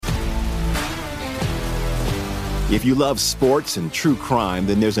If you love sports and true crime,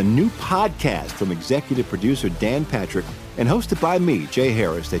 then there's a new podcast from executive producer Dan Patrick and hosted by me, Jay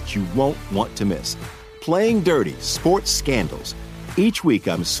Harris, that you won't want to miss. Playing Dirty: Sports Scandals. Each week,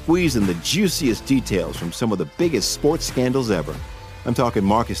 I'm squeezing the juiciest details from some of the biggest sports scandals ever. I'm talking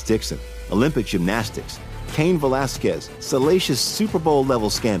Marcus Dixon, Olympic gymnastics, Cain Velasquez, salacious Super Bowl-level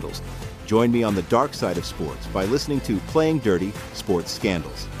scandals. Join me on the dark side of sports by listening to Playing Dirty: Sports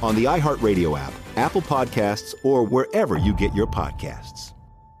Scandals on the iHeartRadio app, Apple Podcasts, or wherever you get your podcasts.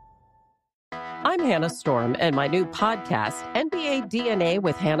 I'm Hannah Storm, and my new podcast, NBA DNA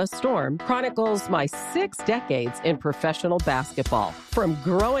with Hannah Storm, chronicles my 6 decades in professional basketball. From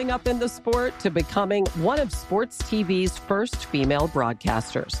growing up in the sport to becoming one of sports TV's first female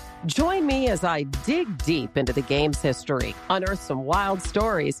broadcasters. Join me as I dig deep into the game's history, unearth some wild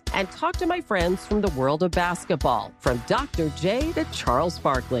stories, and talk to my friends from the world of basketball, from Dr. J to Charles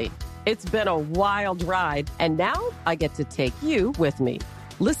Barkley. It's been a wild ride, and now I get to take you with me.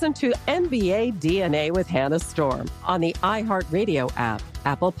 Listen to NBA DNA with Hannah Storm on the iHeartRadio app,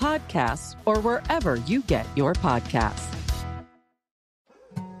 Apple Podcasts, or wherever you get your podcasts.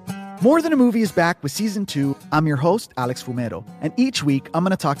 More Than a Movie is back with Season 2. I'm your host, Alex Fumero, and each week I'm going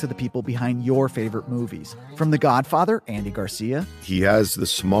to talk to the people behind your favorite movies. From The Godfather, Andy Garcia. He has the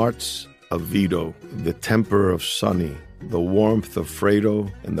smarts of Vito, the temper of Sonny, the warmth of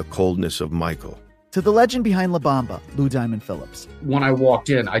Fredo, and the coldness of Michael. To the legend behind La Bamba, Lou Diamond Phillips. When I walked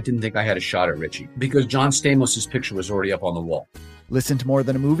in, I didn't think I had a shot at Richie because John Stamos' picture was already up on the wall. Listen to More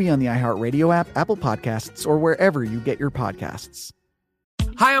Than a Movie on the iHeartRadio app, Apple Podcasts, or wherever you get your podcasts.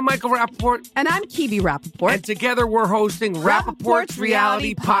 Hi, I'm Michael Rappaport. And I'm Kibi Rappaport. And together we're hosting Rappaport's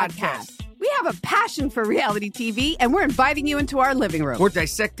Reality Podcast. We have a passion for reality TV, and we're inviting you into our living room. We're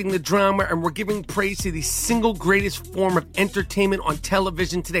dissecting the drama, and we're giving praise to the single greatest form of entertainment on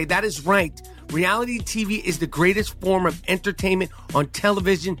television today. That is right. Reality TV is the greatest form of entertainment on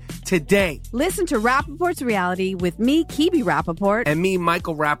television today. Listen to Rappaport's Reality with me, Kibi Rappaport. And me,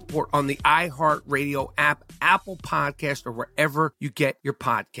 Michael Rappaport, on the iHeartRadio app, Apple Podcast, or wherever you get your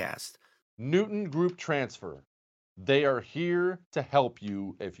podcast. Newton Group Transfer. They are here to help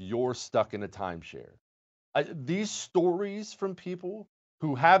you if you're stuck in a timeshare. These stories from people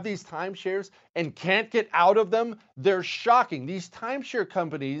who have these timeshares and can't get out of them, they're shocking. These timeshare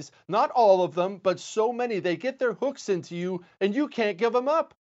companies, not all of them, but so many, they get their hooks into you and you can't give them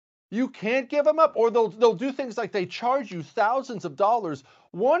up. You can't give them up. Or they'll do things like they charge you thousands of dollars.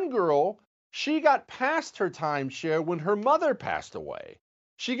 One girl, she got past her timeshare when her mother passed away.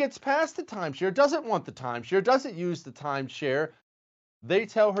 She gets past the timeshare, doesn't want the timeshare, doesn't use the timeshare. They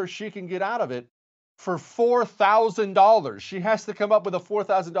tell her she can get out of it for $4,000. She has to come up with a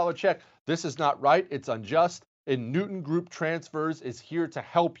 $4,000 check. This is not right. It's unjust. And Newton Group Transfers is here to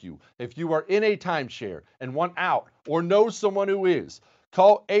help you. If you are in a timeshare and want out or know someone who is,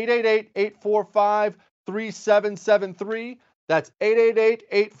 call 888-845-3773. That's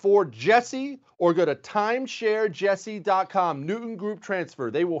 888-84-JESSE, or go to timesharejesse.com. Newton Group Transfer.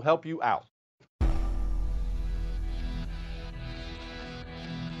 They will help you out.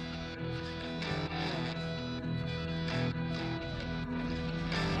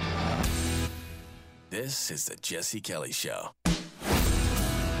 This is the Jesse Kelly Show.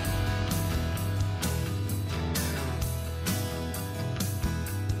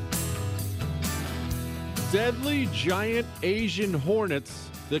 Deadly giant Asian hornets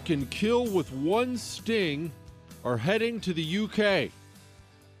that can kill with one sting are heading to the UK.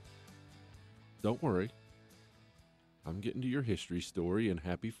 Don't worry. I'm getting to your history story, and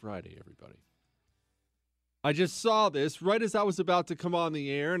happy Friday, everybody. I just saw this right as I was about to come on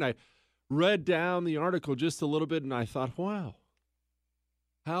the air, and I read down the article just a little bit, and I thought, wow,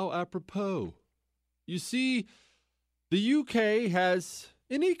 how apropos. You see, the UK has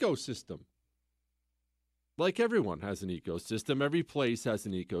an ecosystem. Like everyone has an ecosystem. Every place has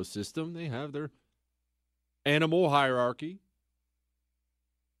an ecosystem. They have their animal hierarchy.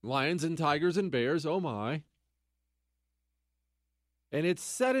 Lions and tigers and bears, oh my. And it's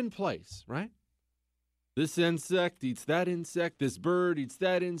set in place, right? This insect eats that insect. This bird eats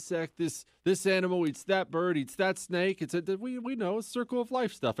that insect. This animal eats that bird, eats that snake. We know it's circle of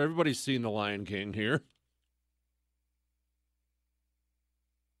life stuff. Everybody's seen The Lion King here.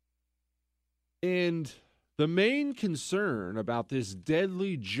 And the main concern about this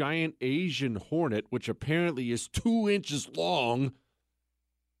deadly giant Asian hornet, which apparently is 2 inches long.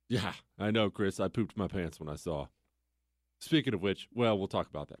 Yeah, I know, Chris. I pooped my pants when I saw. Speaking of which, well, we'll talk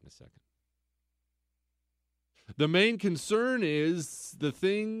about that in a second. The main concern is the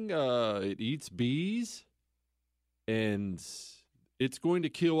thing, it eats bees, and it's going to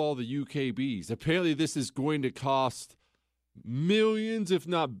kill all the UKBs. Apparently, this is going to cost millions, if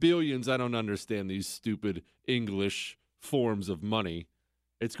not billions. I don't understand these stupid English forms of money.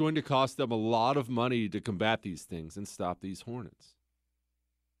 It's going to cost them a lot of money to combat these things and stop these hornets.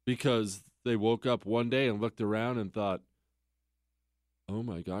 Because they woke up one day and looked around and thought, oh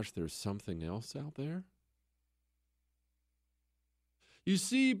my gosh, there's something else out there? You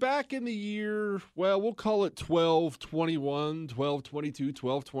see, back in the year, well, we'll call it 1221, 1222,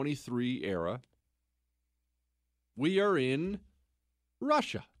 1223 era, we are in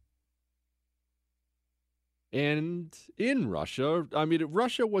Russia. And in Russia, I mean,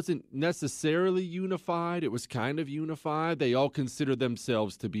 Russia wasn't necessarily unified. It was kind of unified. They all considered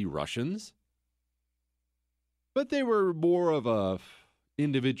themselves to be Russians. But they were more of a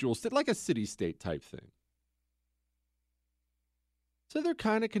individual state, like a city-state type thing. So they're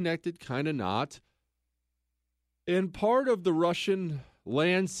kind of connected, kind of not. And part of the Russian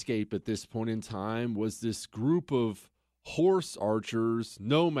landscape at this point in time was this group of horse archers,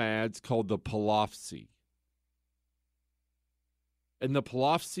 nomads called the Polovtsi. And the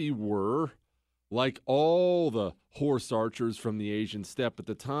Polovtsi were, like all the horse archers from the Asian steppe at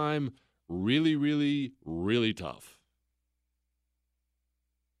the time, really, really, really tough.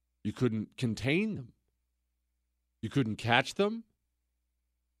 You couldn't contain them. You couldn't catch them.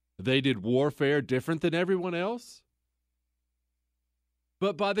 They did warfare different than everyone else.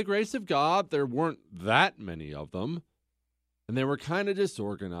 But by the grace of God, there weren't that many of them. And they were kind of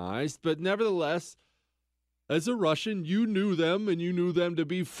disorganized. But nevertheless, as a Russian, you knew them, and you knew them to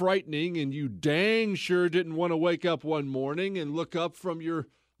be frightening, and you dang sure didn't want to wake up one morning and look up from your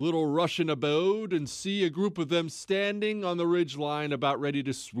little Russian abode and see a group of them standing on the ridgeline about ready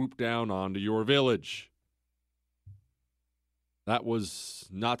to swoop down onto your village. That was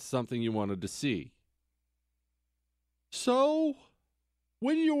not something you wanted to see. So,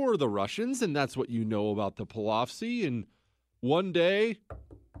 when you're the Russians, and that's what you know about the Polovtsi, and one day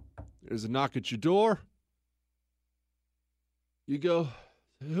there's a knock at your door, you go,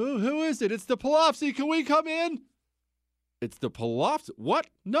 who is it? It's the Polovtsi. Can we come in? It's the Polovtsi. What?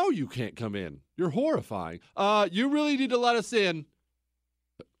 No, you can't come in. You're horrifying. You really need to let us in.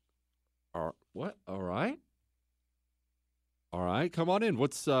 What? All right. All right, come on in.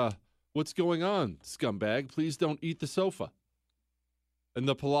 What's going on, scumbag? Please don't eat the sofa. And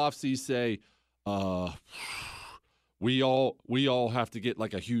the Polovtsi say, we all have to get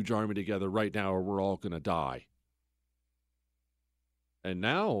like a huge army together right now or we're all going to die. And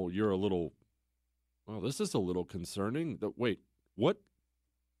now you're a little, well, this is a little concerning. Wait, what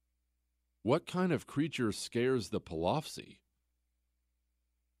kind of creature scares the Polovtsi?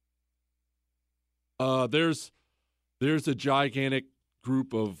 There's a gigantic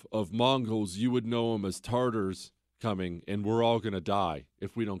group of Mongols, you would know them as Tartars, coming, and we're all going to die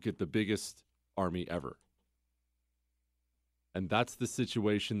if we don't get the biggest army ever. And that's the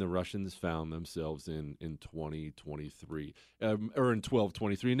situation the Russians found themselves in 2023, or in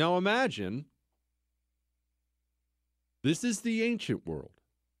 1223. Now imagine, this is the ancient world.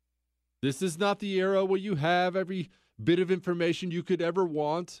 This is not the era where you have every bit of information you could ever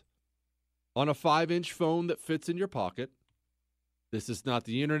want on a 5-inch phone that fits in your pocket. This is not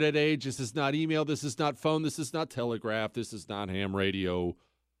the internet age. This is not email. This is not phone. This is not telegraph. This is not ham radio.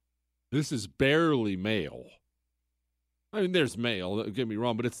 This is barely mail. I mean, there's mail, don't get me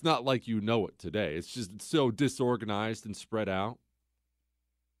wrong, but it's not like you know it today. It's just so disorganized and spread out.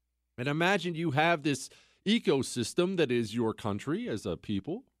 And imagine you have this ecosystem that is your country as a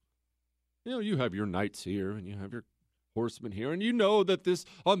people. You know, you have your knights here and you have your horsemen here, and you know that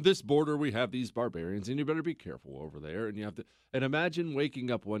on this border we have these barbarians, and you better be careful over there. And you have to, and imagine waking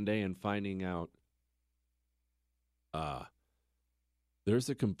up one day and finding out, there's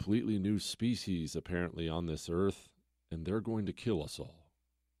a completely new species apparently on this earth, and they're going to kill us all.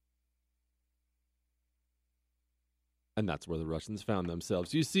 And that's where the Russians found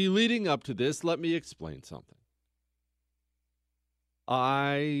themselves. You see, leading up to this, let me explain something.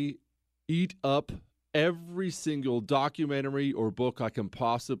 I eat up every single documentary or book I can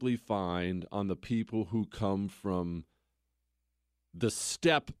possibly find on the people who come from the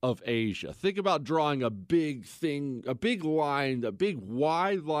steppe of Asia. Think about drawing a big thing, a big line, a big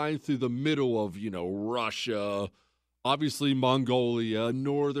wide line through the middle of, Russia, obviously Mongolia,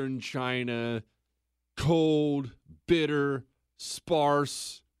 northern China, cold, bitter,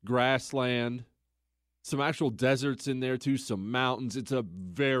 sparse grassland, some actual deserts in there too, some mountains. It's a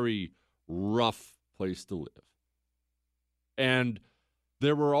very rough place to live. And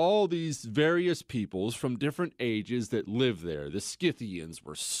there were all these various peoples from different ages that lived there. The Scythians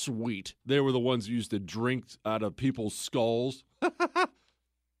were sweet. They were the ones who used to drink out of people's skulls.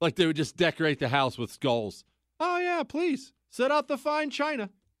 Like they would just decorate the house with skulls. Oh, yeah, please, set out the fine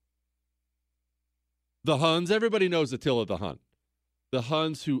china. The Huns, everybody knows Attila the Hun. The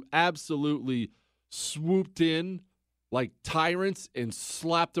Huns who absolutely swooped in like tyrants and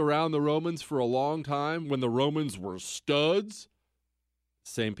slapped around the Romans for a long time when the Romans were studs.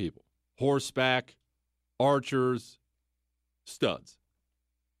 Same people. Horseback, archers, studs.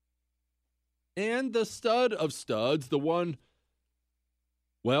 And the stud of studs, the one,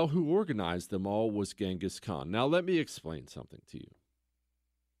 well, who organized them all was Genghis Khan. Now, let me explain something to you.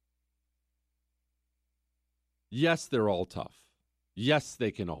 Yes, they're all tough. Yes,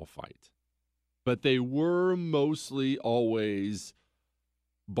 they can all fight. But they were mostly always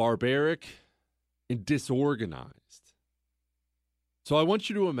barbaric and disorganized. So I want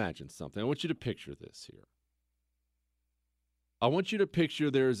you to imagine something. I want you to picture this here. I want you to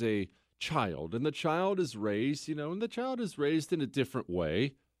picture there's a child, and the child is raised, and the child is raised in a different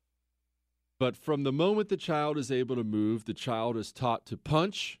way. But from the moment the child is able to move, the child is taught to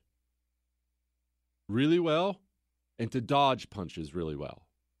punch really well and to dodge punches really well.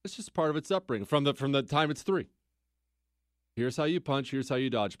 It's just part of its upbringing from the time it's 3. Here's how you punch, here's how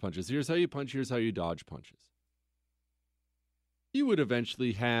you dodge punches. Here's how you punch, here's how you dodge punches. You would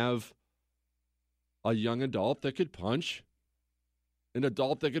eventually have a young adult that could punch, an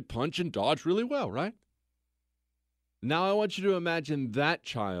adult that could punch and dodge really well, right? Now I want you to imagine that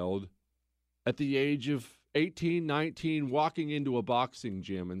child at the age of 18, 19, walking into a boxing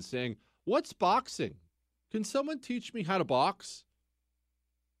gym and saying, "What's boxing? Can someone teach me how to box?"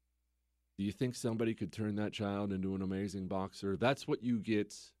 Do you think somebody could turn that child into an amazing boxer? That's what you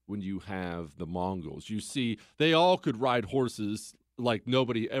get when you have the Mongols. You see, they all could ride horses like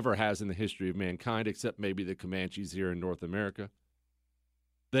nobody ever has in the history of mankind, except maybe the Comanches here in North America.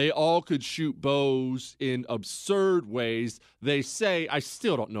 They all could shoot bows in absurd ways. They say, I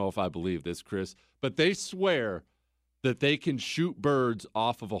still don't know if I believe this, Chris, but they swear that they can shoot birds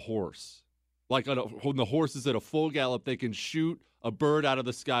off of a horse. Like when the horse is at a full gallop, they can shoot a bird out of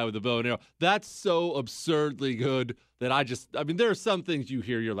the sky with a bow and arrow. That's so absurdly good that there are some things you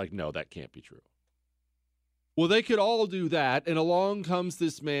hear, you're like, no, that can't be true. Well, they could all do that, and along comes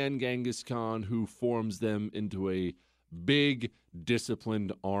this man, Genghis Khan, who forms them into a big,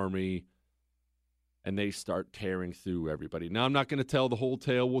 disciplined army, and they start tearing through everybody. Now, I'm not going to tell the whole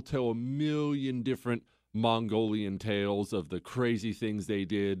tale. We'll tell a million different Mongolian tales of the crazy things they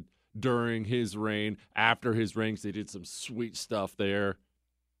did during his reign. After his reign, they did some sweet stuff there.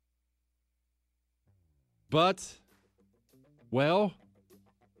 But, well,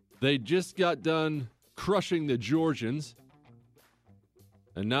 they just got done crushing the Georgians,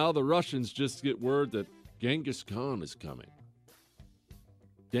 and now the Russians just get word that Genghis Khan is coming.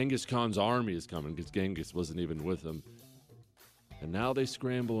 Genghis Khan's army is coming because Genghis wasn't even with them. And now they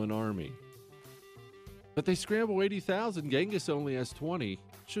scramble an army. But they scramble 80,000. Genghis only has 20.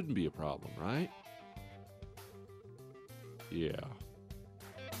 Shouldn't be a problem, right? Yeah.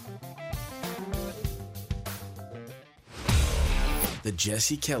 The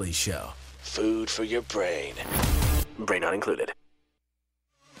Jesse Kelly Show. Food for your brain. Brain not included.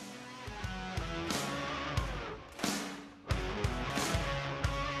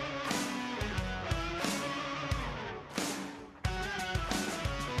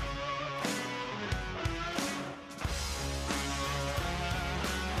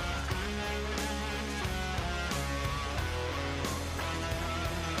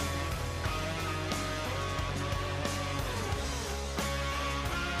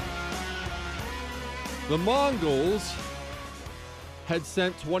 The Mongols had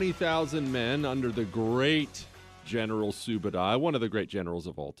sent 20,000 men under the great General Subadai, one of the great generals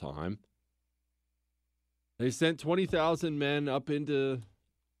of all time. They sent 20,000 men up into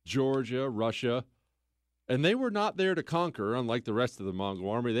Georgia, Russia, and they were not there to conquer, unlike the rest of the Mongol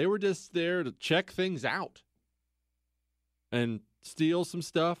army. They were just there to check things out and steal some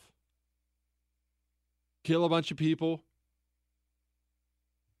stuff, kill a bunch of people,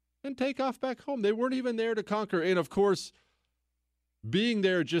 and take off back home. They weren't even there to conquer. And, of course, being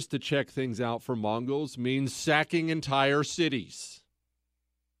there just to check things out for Mongols means sacking entire cities.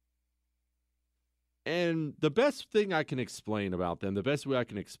 And the best thing I can explain about them, the best way I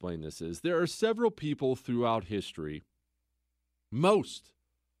can explain this is there are several people throughout history, most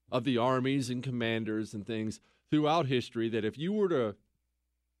of the armies and commanders and things throughout history, that if you were to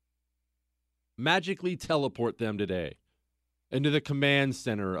magically teleport them today into the command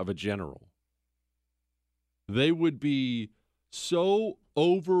center of a general, they would be so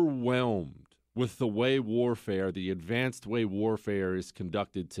overwhelmed with the way the advanced way warfare is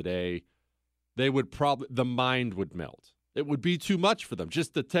conducted today. The mind would melt. It would be too much for them.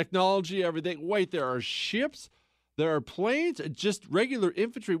 Just the technology, everything. Wait, there are ships, there are planes, just regular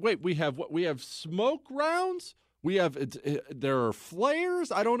infantry. Wait, we have smoke rounds? There are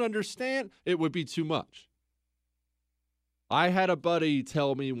flares? I don't understand. It would be too much. I had a buddy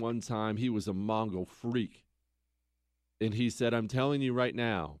tell me one time, he was a Mongol freak. And he said, I'm telling you right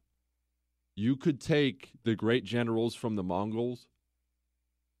now, you could take the great generals from the Mongols,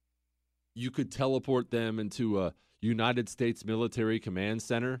 you could teleport them into a United States military command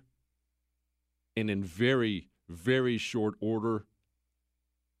center, and in very, very short order,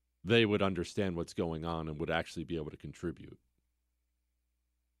 they would understand what's going on and would actually be able to contribute.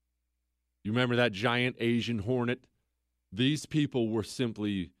 You remember that giant Asian hornet? These people were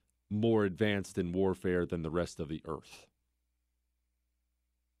simply more advanced in warfare than the rest of the earth.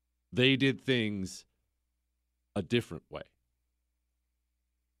 They did things a different way.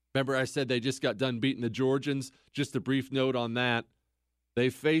 Remember I said they just got done beating the Georgians? Just a brief note on that. They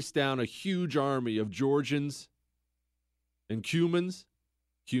faced down a huge army of Georgians and Cumans.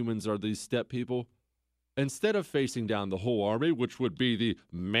 Cumans are these steppe people. Instead of facing down the whole army, which would be the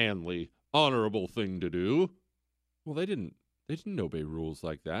manly, honorable thing to do, well, they didn't obey rules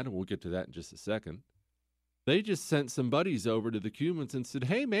like that, and we'll get to that in just a second. They just sent some buddies over to the Cumans and said,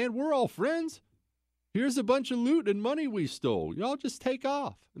 hey, man, we're all friends. Here's a bunch of loot and money we stole. Y'all just take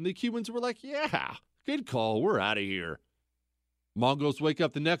off. And the Cumans were like, yeah, good call. We're out of here. Mongols wake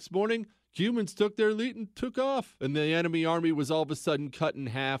up the next morning. Cumans took their loot and took off. And the enemy army was all of a sudden cut in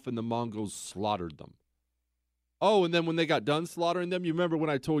half, and the Mongols slaughtered them. Oh, and then when they got done slaughtering them, you remember when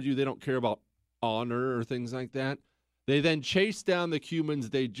I told you they don't care about honor or things like that? They then chased down the Cumans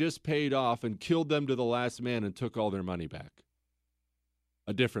they just paid off and killed them to the last man and took all their money back.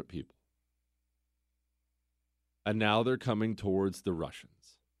 A different people. And now they're coming towards the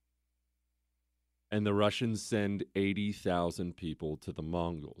Russians. And the Russians send 80,000 people to the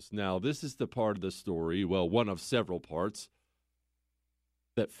Mongols. Now, this is the part of the story, well, one of several parts,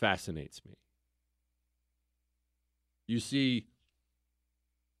 that fascinates me. You see,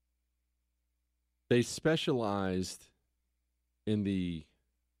 they specialized in the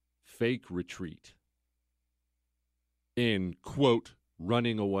fake retreat, in, quote,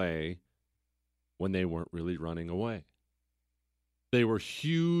 running away when they weren't really running away. They were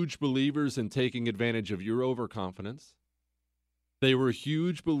huge believers in taking advantage of your overconfidence. They were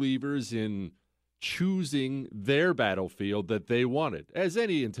huge believers in choosing their battlefield that they wanted, as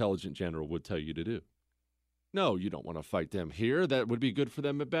any intelligent general would tell you to do. No, you don't want to fight them here. That would be good for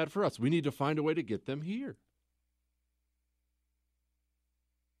them and bad for us. We need to find a way to get them here.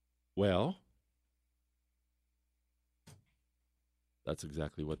 Well, that's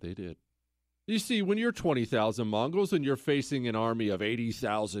exactly what they did. You see, when you're 20,000 Mongols and you're facing an army of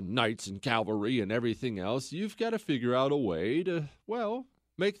 80,000 knights and cavalry and everything else, you've got to figure out a way to, well,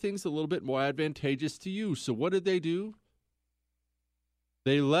 make things a little bit more advantageous to you. So what did they do?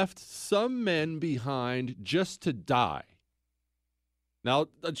 They left some men behind just to die. Now,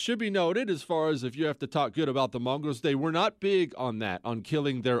 it should be noted, as far as if you have to talk good about the Mongols, they were not big on that, on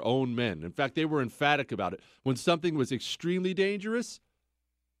killing their own men. In fact, they were emphatic about it. When something was extremely dangerous,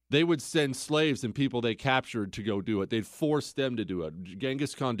 they would send slaves and people they captured to go do it. They'd force them to do it.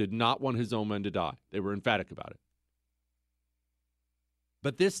 Genghis Khan did not want his own men to die. They were emphatic about it.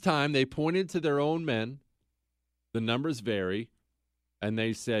 But this time, they pointed to their own men. The numbers vary. And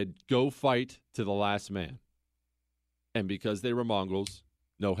they said, go fight to the last man. And because they were Mongols,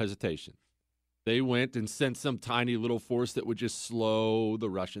 no hesitation. They went and sent some tiny little force that would just slow the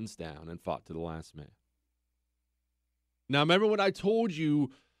Russians down and fought to the last man. Now, remember when I told you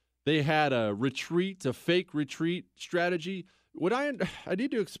they had a fake retreat strategy? I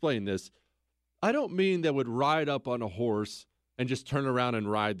need to explain this. I don't mean they would ride up on a horse and just turn around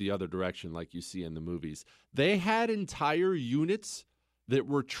and ride the other direction like you see in the movies. They had entire units that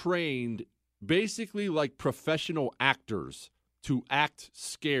were trained basically like professional actors to act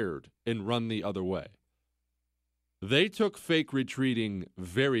scared and run the other way. They took fake retreating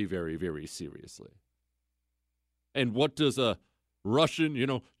very, very, very seriously. And what does a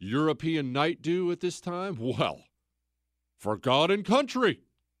Russian, European knight do at this time? Well, for God and country,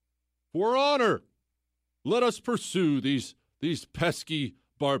 for honor, let us pursue these pesky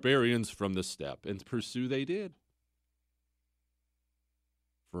barbarians from the steppe. And pursue they did.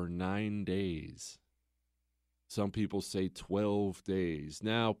 For 9 days. Some people say 12 days.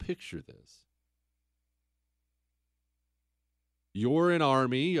 Now, picture this. You're an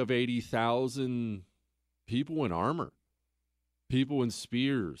army of 80,000 people in armor. People in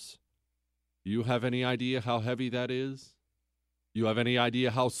spears. You have any idea how heavy that is? You have any idea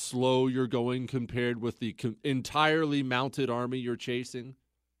how slow you're going compared with the entirely mounted army you're chasing?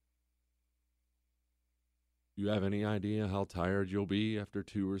 You have any idea how tired you'll be after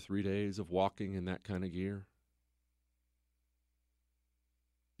 2 or 3 days of walking in that kind of gear?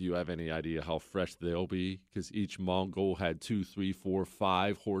 Do you have any idea how fresh they'll be? Because each Mongol had 2, 3, 4,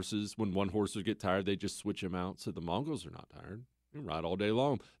 5 horses. When one horse would get tired, they just switch him out. So the Mongols are not tired. They ride all day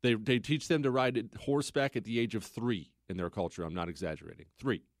long. They teach them to ride horseback at the age of 3 in their culture. I'm not exaggerating.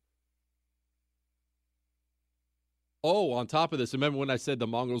 3. Oh, on top of this, remember when I said the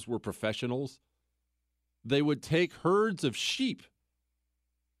Mongols were professionals? They would take herds of sheep.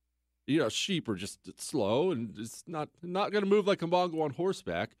 You know, sheep are just slow and it's not going to move like a Mongol on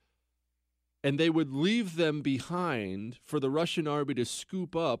horseback. And they would leave them behind for the Russian army to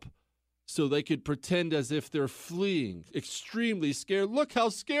scoop up so they could pretend as if they're fleeing, extremely scared. Look how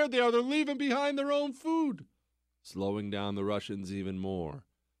scared they are. They're leaving behind their own food. Slowing down the Russians even more,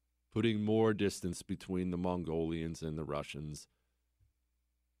 putting more distance between the Mongolians and the Russians.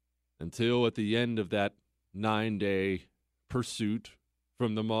 Until at the end of that 9-day pursuit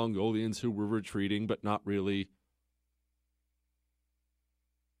from the Mongolians who were retreating, but not really,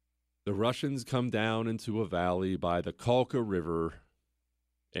 the Russians come down into a valley by the Kalka River,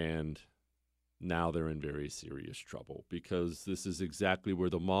 and now they're in very serious trouble because this is exactly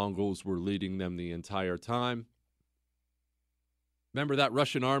where the Mongols were leading them the entire time. Remember that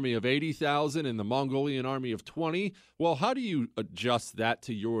Russian army of 80,000 and the Mongolian army of 20? Well, how do you adjust that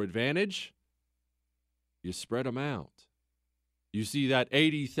to your advantage? You spread them out. You see that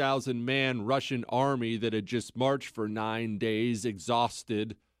 80,000-man Russian army that had just marched for 9 days,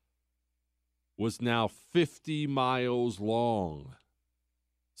 exhausted, was now 50 miles long.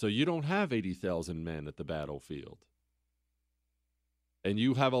 So you don't have 80,000 men at the battlefield. And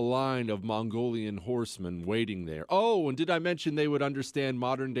you have a line of Mongolian horsemen waiting there. Oh, and did I mention they would understand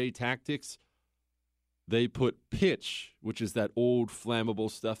modern-day tactics? They put pitch, which is that old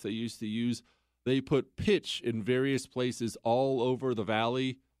flammable stuff they used to use. They put pitch in various places all over the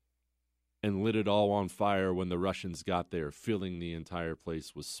valley and lit it all on fire when the Russians got there, filling the entire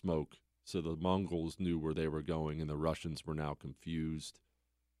place with smoke. So the Mongols knew where they were going, and the Russians were now confused.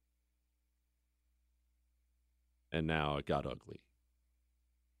 And now it got ugly.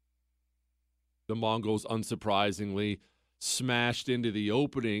 The Mongols, unsurprisingly, smashed into the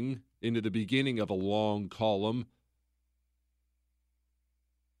opening, into the beginning of a long column.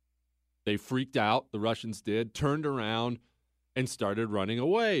 They freaked out, the Russians did, turned around, and started running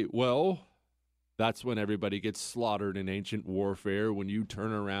away. Well, that's when everybody gets slaughtered in ancient warfare, when you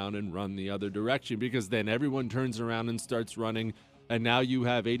turn around and run the other direction, because then everyone turns around and starts running, and now you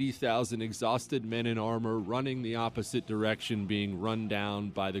have 80,000 exhausted men in armor running the opposite direction, being run down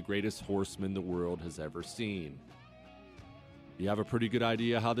by the greatest horseman the world has ever seen. You have a pretty good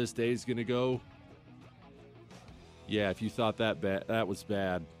idea how this day is going to go? Yeah, if you thought that was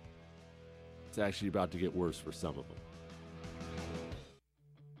bad, it's actually about to get worse for some of them.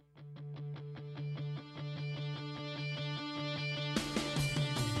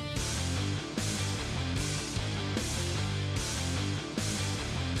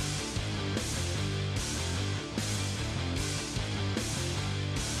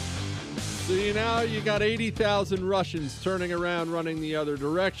 So now you got 80,000 Russians turning around, running the other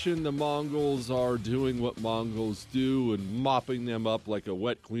direction. The Mongols are doing what Mongols do and mopping them up like a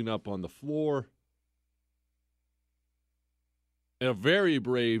wet cleanup on the floor. And a very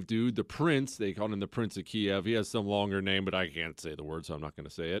brave dude, the prince, they call him the Prince of Kiev. He has some longer name, but I can't say the word, so I'm not going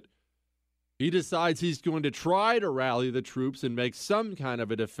to say it. He decides he's going to try to rally the troops and make some kind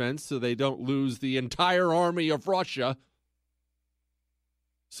of a defense so they don't lose the entire army of Russia.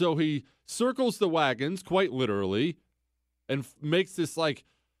 So he circles the wagons, quite literally, and makes this, like,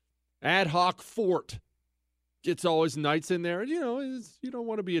 ad hoc fort. Gets all his knights in there. And, you don't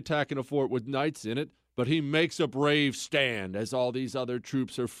want to be attacking a fort with knights in it, but he makes a brave stand as all these other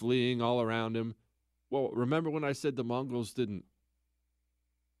troops are fleeing all around him. Well, remember when I said the Mongols don't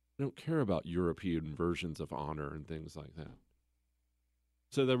care about European versions of honor and things like that.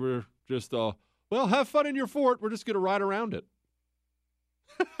 So they were just, well, have fun in your fort. We're just going to ride around it.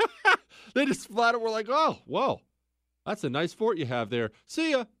 They just flat out were like, oh, well, that's a nice fort you have there.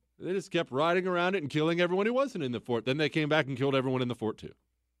 See ya. They just kept riding around it and killing everyone who wasn't in the fort. Then they came back and killed everyone in the fort, too.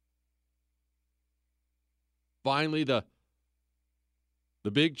 Finally, the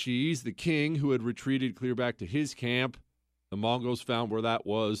big cheese, the king, who had retreated clear back to his camp, the Mongols found where that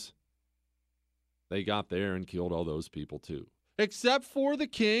was. They got there and killed all those people, too. Except for the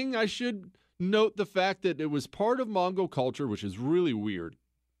king. I should note the fact that it was part of Mongol culture, which is really weird,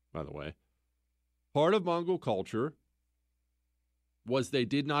 by the way. Part of Mongol culture was they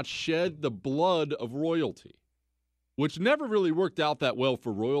did not shed the blood of royalty, which never really worked out that well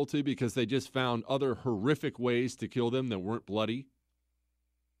for royalty because they just found other horrific ways to kill them that weren't bloody.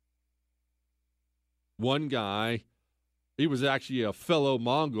 One guy, he was actually a fellow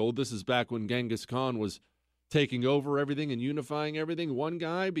Mongol. This is back when Genghis Khan was taking over everything and unifying everything. One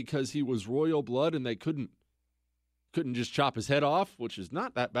guy, because he was royal blood and they couldn't just chop his head off, which is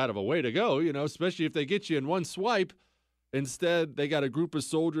not that bad of a way to go, especially if they get you in one swipe. Instead, they got a group of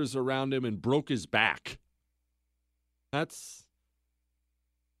soldiers around him and broke his back. Can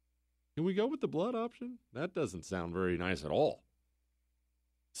we go with the blood option? That doesn't sound very nice at all.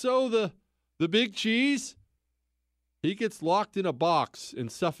 So the big cheese, he gets locked in a box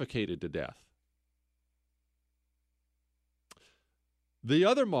and suffocated to death. The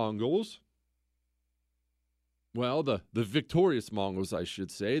other Mongols, well, the victorious Mongols, I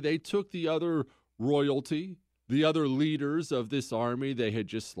should say, they took the other royalty, the other leaders of this army they had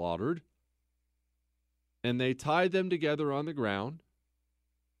just slaughtered, and they tied them together on the ground,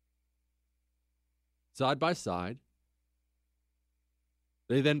 side by side.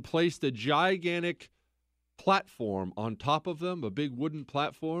 They then placed a gigantic platform on top of them, a big wooden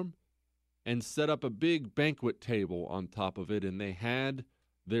platform, and set up a big banquet table on top of it, and they had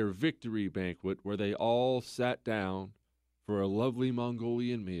their victory banquet where they all sat down for a lovely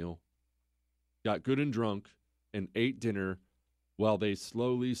Mongolian meal, got good and drunk, and ate dinner while they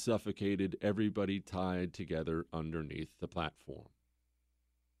slowly suffocated everybody tied together underneath the platform.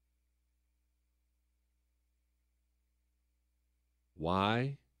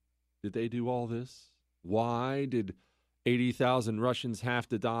 Why did they do all this? Why did 80,000 Russians have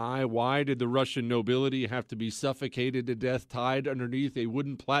to die? Why did the Russian nobility have to be suffocated to death, tied underneath a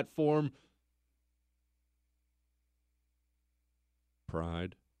wooden platform?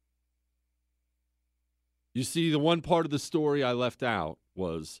 Pride. You see, the one part of the story I left out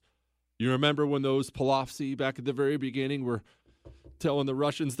was, you remember when those Polovtsi back at the very beginning were telling the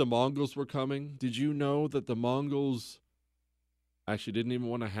Russians the Mongols were coming? Did you know that the Mongols actually didn't even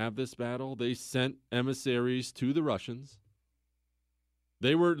want to have this battle? They sent emissaries to the Russians.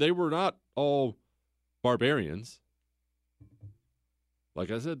 They were not all barbarians. Like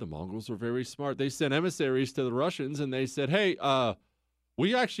I said, the Mongols were very smart. They sent emissaries to the Russians and they said, hey,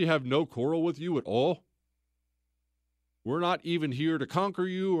 we actually have no quarrel with you at all. We're not even here to conquer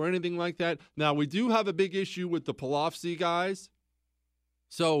you or anything like that. Now, we do have a big issue with the Polovtsi guys.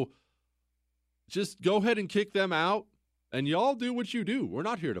 So just go ahead and kick them out. And y'all do what you do. We're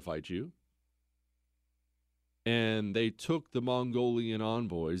not here to fight you. And they took the Mongolian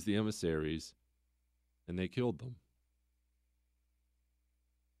envoys, the emissaries, and they killed them.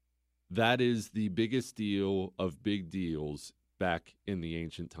 That is the biggest deal of big deals back in the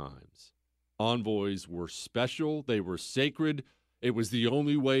ancient times. Envoys were special. They were sacred. It was the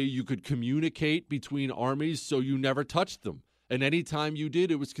only way you could communicate between armies, so you never touched them. And any time you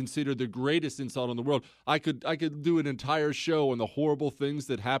did, it was considered the greatest insult in the world. I could do an entire show on the horrible things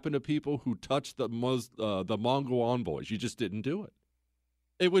that happened to people who touched the Mongol envoys. You just didn't do it.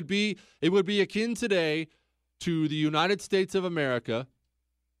 It would be akin today to the United States of America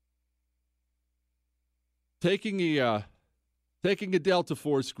taking a Delta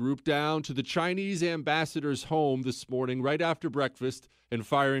Force group down to the Chinese ambassador's home this morning right after breakfast and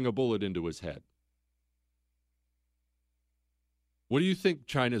firing a bullet into his head. What do you think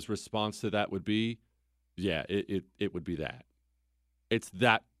China's response to that would be? Yeah, it would be that. It's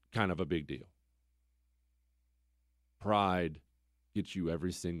that kind of a big deal. Pride gets you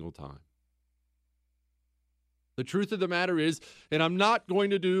every single time. The truth of the matter is, and I'm not going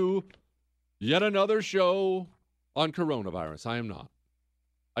to do yet another show on coronavirus. I am not.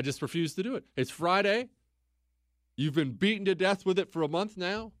 I just refuse to do it. It's Friday. You've been beaten to death with it for a month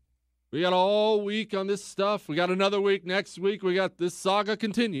now. We got all week on this stuff. We got another week next week. We got this saga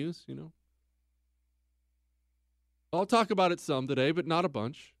continues, I'll talk about it some today, but not a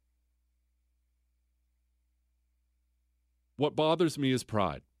bunch. What bothers me is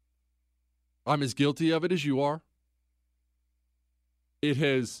pride. I'm as guilty of it as you are. It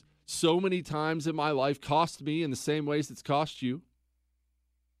has so many times in my life cost me in the same ways it's cost you.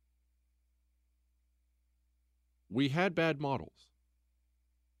 We had bad models.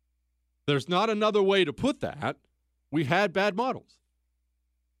 There's not another way to put that. We had bad models.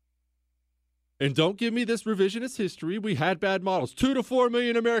 And don't give me this revisionist history. We had bad models. 2 to 4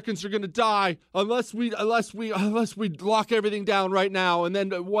 million Americans are going to die unless we lock everything down right now. And then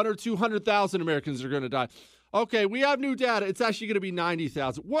 100,000 or 200,000 Americans are going to die. Okay, we have new data. It's actually going to be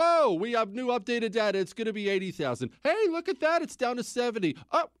 90,000. Whoa, we have new updated data. It's going to be 80,000. Hey, look at that. It's down to 70.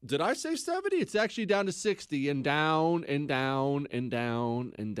 Oh, did I say 70? It's actually down to 60, and down and down and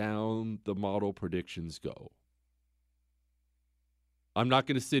down and down the model predictions go. I'm not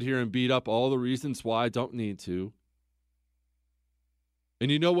going to sit here and beat up all the reasons why I don't need to.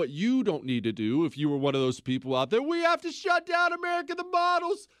 And you know what you don't need to do if you were one of those people out there? We have to shut down America, the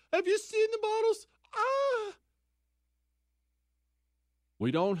models. Have you seen the models? We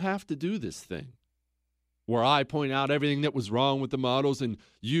don't have to do this thing where I point out everything that was wrong with the models and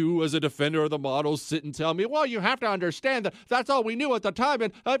you, as a defender of the models, sit and tell me, well, you have to understand that that's all we knew at the time.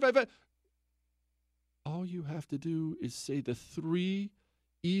 And all you have to do is say the 3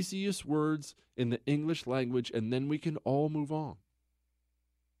 easiest words in the English language, and then we can all move on.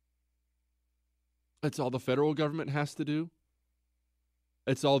 That's all the federal government has to do.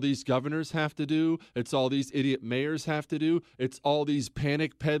 It's all these governors have to do. It's all these idiot mayors have to do. It's all these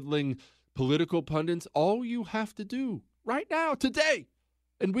panic peddling political pundits. All you have to do right now, today,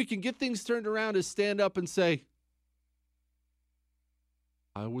 and we can get things turned around, is stand up and say,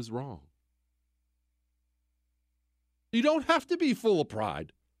 I was wrong. You don't have to be full of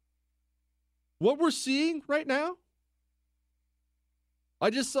pride. What we're seeing right now,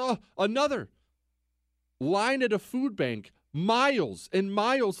 I just saw another line at a food bank, miles and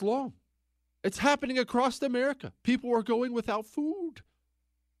miles long. It's happening across America. People are going without food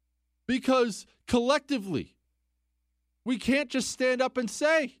because collectively, we can't just stand up and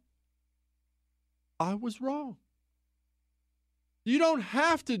say, I was wrong. You don't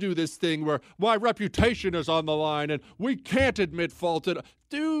have to do this thing where my reputation is on the line and we can't admit fault.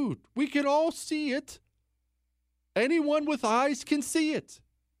 Dude, we can all see it. Anyone with eyes can see it.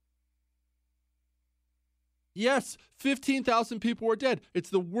 Yes, 15,000 people are dead. It's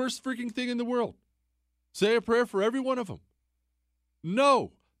the worst freaking thing in the world. Say a prayer for every one of them.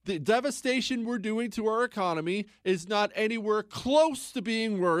 No, the devastation we're doing to our economy is not anywhere close to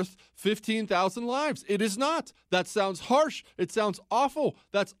being worth 15,000 lives. It is not. That sounds harsh. It sounds awful.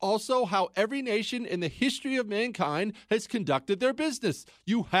 That's also how every nation in the history of mankind has conducted their business.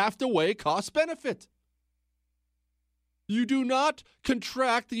 You have to weigh cost-benefit. You do not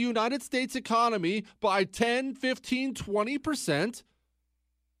contract the United States economy by 10, 15, 20%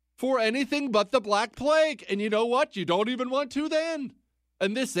 for anything but the Black Plague. And you know what? You don't even want to then.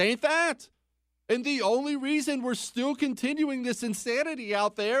 And this ain't that. And the only reason we're still continuing this insanity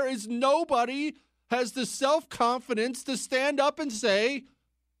out there is nobody has the self-confidence to stand up and say,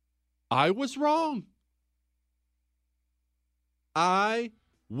 I was wrong. I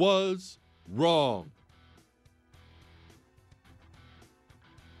was wrong.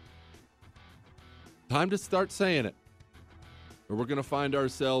 Time to start saying it, or we're going to find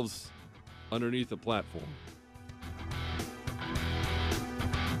ourselves underneath a platform.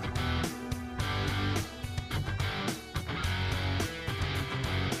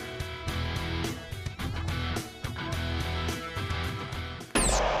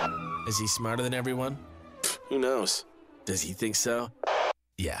 Is he smarter than everyone? Who knows? Does he think so?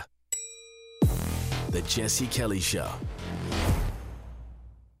 Yeah. The Jesse Kelly Show.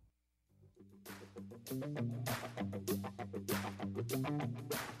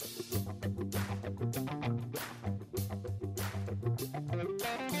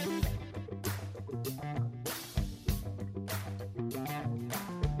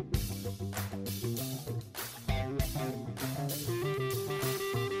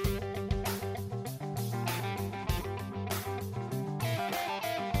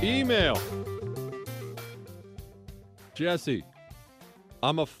 Email. Jesse,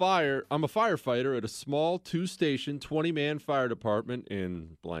 I'm a firefighter at a small 2-station, 20-man fire department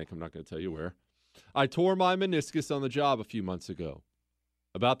in blank. I'm not going to tell you where. I tore my meniscus on the job a few months ago.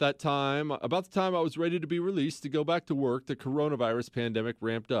 About the time I was ready to be released to go back to work, the coronavirus pandemic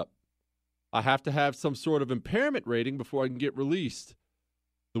ramped up. I have to have some sort of impairment rating before I can get released.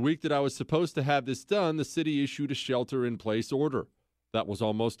 The week that I was supposed to have this done, the city issued a shelter-in-place order. That was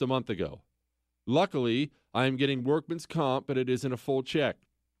almost a month ago. Luckily, I am getting workman's comp, but it isn't a full check.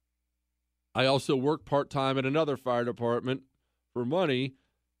 I also work part-time at another fire department for money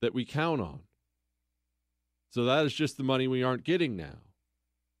that we count on. So that is just the money we aren't getting now.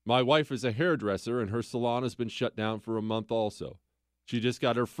 My wife is a hairdresser, and her salon has been shut down for a month also. She just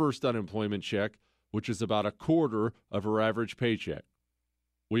got her first unemployment check, which is about a quarter of her average paycheck.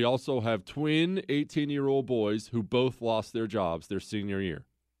 We also have twin 18-year-old boys who both lost their jobs their senior year.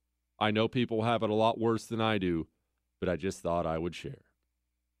 I know people have it a lot worse than I do, but I just thought I would share.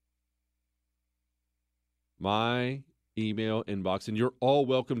 My email inbox, and you're all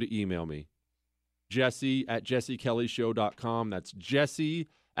welcome to email me, Jesse at jessekellyshow.com. That's Jesse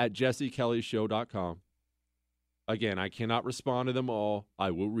at jessekellyshow.com. Again, I cannot respond to them all.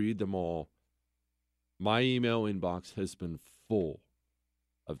 I will read them all. My email inbox has been full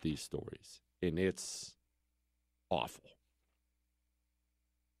of these stories, and it's awful.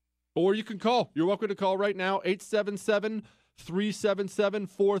 Or you can call. You're welcome to call right now,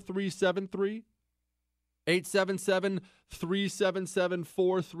 877-377-4373.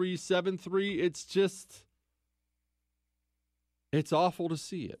 877-377-4373. It's awful to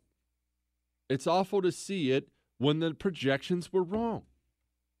see it. It's awful to see it when the projections were wrong.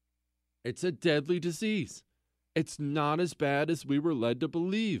 It's a deadly disease. It's not as bad as we were led to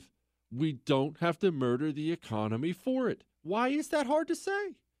believe. We don't have to murder the economy for it. Why is that hard to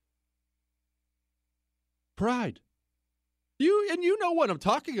say? Pride. You know what I'm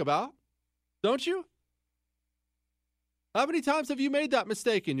talking about, don't you? How many times have you made that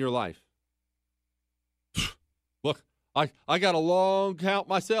mistake in your life? Look, I got a long count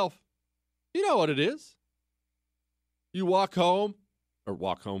myself. You know what it is. You walk home.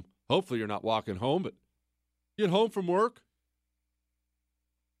 Hopefully you're not walking home, but get home from work.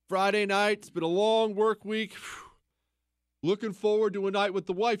 Friday night, it's been a long work week. Looking forward to a night with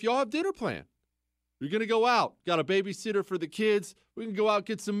the wife. Y'all have dinner planned. You're going to go out. Got a babysitter for the kids. We can go out and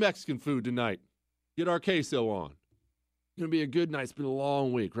get some Mexican food tonight. Get our queso on. It's going to be a good night. It's been a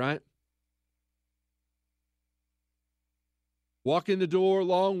long week, right? Walk in the door,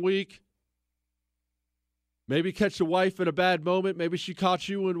 long week. Maybe catch the wife in a bad moment. Maybe she caught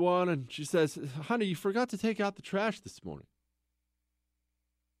you in one, and she says, honey, you forgot to take out the trash this morning.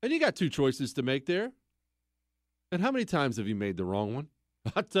 And you got two choices to make there. And how many times have you made the wrong one?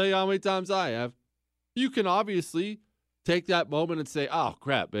 I'll tell you how many times I have. You can obviously take that moment and say, oh,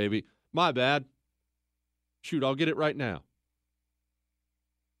 crap, baby, my bad. Shoot, I'll get it right now.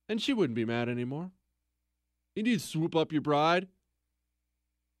 And she wouldn't be mad anymore. You need to swoop up your bride.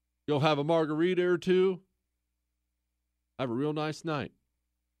 Go have a margarita or two. Have a real nice night.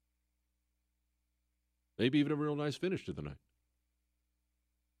 Maybe even a real nice finish to the night.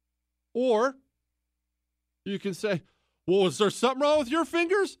 Or you can say, well, is there something wrong with your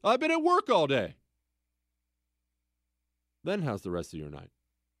fingers? I've been at work all day. Then how's the rest of your night?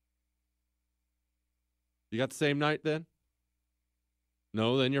 You got the same night then?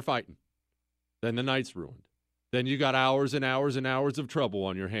 No, then you're fighting. Then the night's ruined. Then you got hours and hours and hours of trouble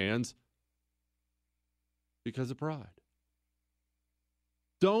on your hands because of pride.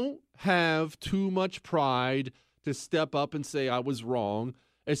 Don't have too much pride to step up and say I was wrong,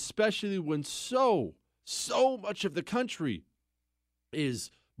 especially when so much of the country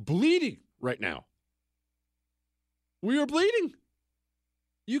is bleeding right now. We are bleeding.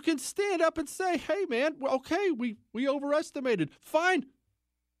 You can stand up and say, hey, man, okay, we overestimated. Fine.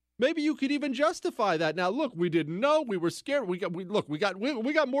 Maybe you could even justify that. Now, look, we didn't know. We were scared. We got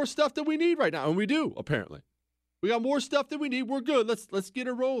more stuff than we need right now, and we do, apparently. We got more stuff than we need. We're good. Let's get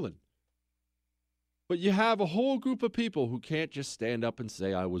it rolling. But you have a whole group of people who can't just stand up and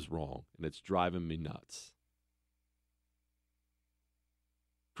say I was wrong, and it's driving me nuts.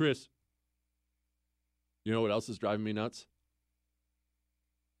 Chris, you know what else is driving me nuts?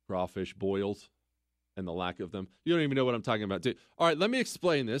 Crawfish boils and the lack of them. You don't even know what I'm talking about. All right, let me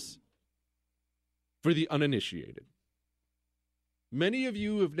explain this for the uninitiated. Many of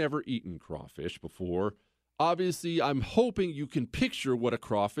you have never eaten crawfish before. Obviously, I'm hoping you can picture what a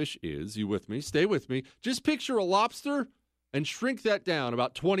crawfish is. You with me? Stay with me. Just picture a lobster and shrink that down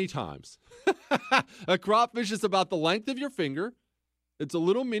about 20 times. A crawfish is about the length of your finger. It's a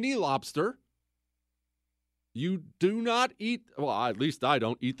little mini lobster. You do not eat, well, at least I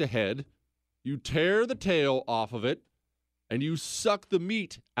don't eat the head. You tear the tail off of it, and you suck the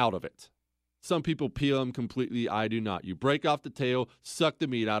meat out of it. Some people peel them completely. I do not. You break off the tail, suck the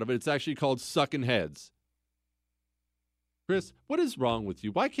meat out of it. It's actually called sucking heads. Chris, what is wrong with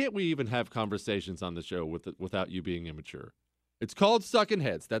you? Why can't we even have conversations on the show without you being immature? It's called sucking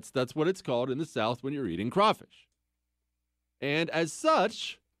heads. That's what it's called in the South when you're eating crawfish. And as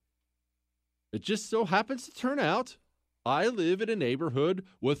such, it just so happens to turn out I live in a neighborhood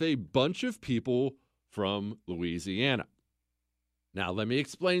with a bunch of people from Louisiana. Now, let me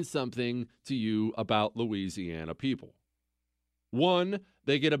explain something to you about Louisiana people. One,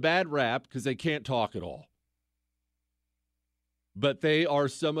 they get a bad rap because they can't talk at all. But they are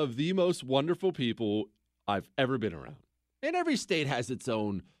some of the most wonderful people I've ever been around. And every state has its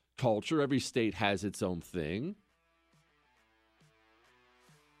own culture. Every state has its own thing.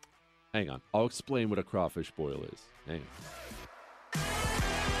 Hang on. I'll explain what a crawfish boil is. Hang on.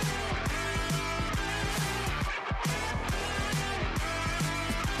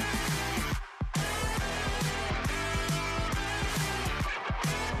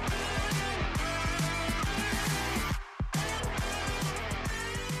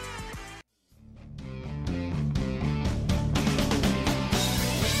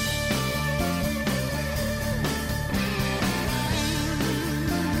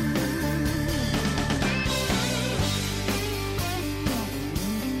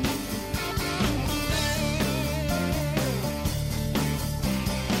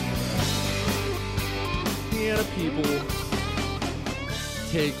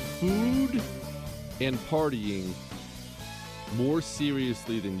 take food and partying more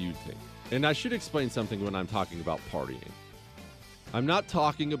seriously than you think. And I should explain something when I'm talking about partying. I'm not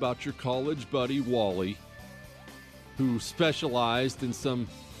talking about your college buddy, Wally, who specialized in some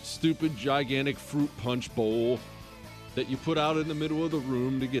stupid, gigantic fruit punch bowl that you put out in the middle of the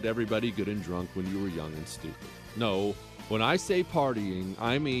room to get everybody good and drunk when you were young and stupid. No, when I say partying,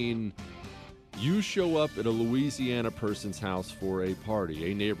 I mean you show up at a Louisiana person's house for a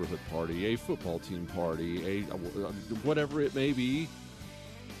party, a neighborhood party, a football team party, a whatever it may be.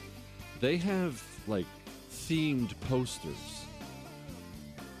 They have, like, themed posters.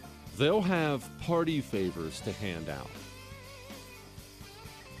 They'll have party favors to hand out.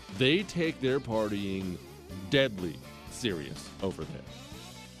 They take their partying deadly serious over there.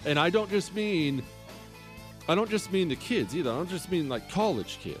 And I don't just mean the kids either. I don't just mean like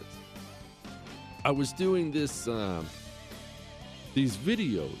college kids. I was doing this these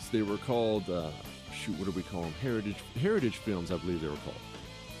videos. They were called what do we call them? Heritage films, I believe they were called.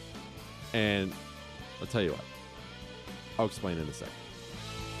 And I'll tell you what. I'll explain in a second.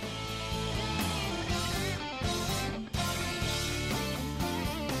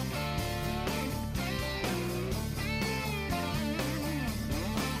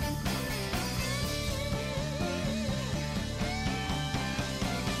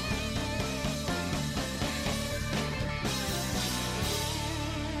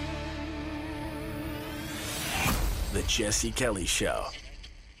 The Jesse Kelly Show.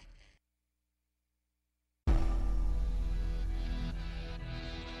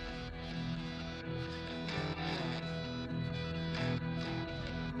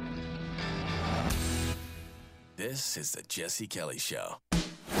 This is the Jesse Kelly Show.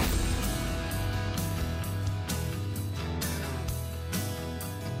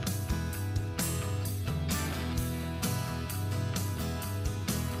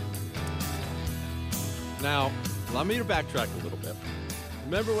 Now, allow me to backtrack a little bit.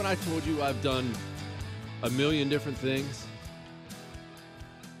 Remember when I told you I've done a million different things?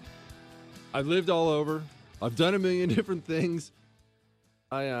 I've lived all over. I've done a million different things.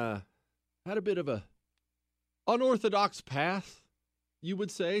 I had a bit of a unorthodox path, you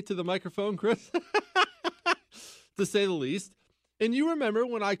would say, to the microphone, Chris, to say the least. And you remember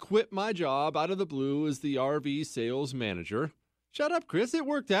when I quit my job out of the blue as the RV sales manager. Shut up, Chris. It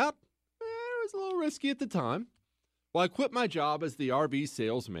worked out. It was a little risky at the time. Well, I quit my job as the RV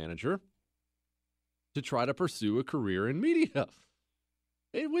sales manager to try to pursue a career in media,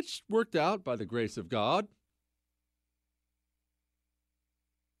 which worked out by the grace of God.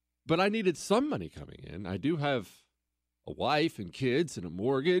 But I needed some money coming in. I do have a wife and kids and a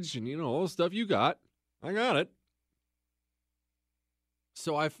mortgage and, all the stuff you got. I got it.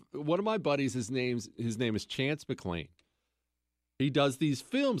 So one of my buddies, his name is Chance McLean. He does these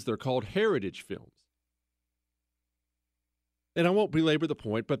films. They're called heritage films. And I won't belabor the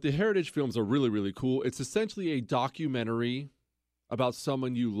point, but the heritage films are really, really cool. It's essentially a documentary about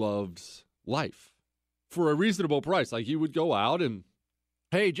someone you loved's life for a reasonable price. Like you would go out and,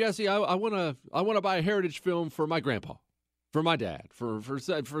 hey, Jesse, I want to buy a heritage film for my grandpa, for my dad, for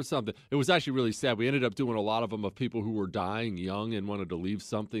something. It was actually really sad. We ended up doing a lot of them of people who were dying young and wanted to leave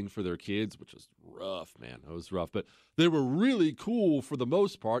something for their kids, which was rough, man. It was rough. But they were really cool for the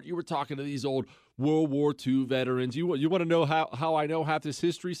most part. You were talking to these old World War II veterans. You want to know how I know half this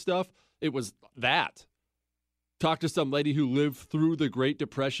history stuff? It was that. Talk to some lady who lived through the Great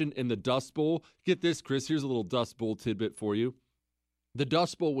Depression in the Dust Bowl. Get this, Chris. Here's a little Dust Bowl tidbit for you. The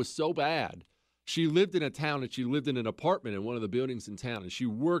Dust Bowl was so bad. She lived in a town and she lived in an apartment in one of the buildings in town. And she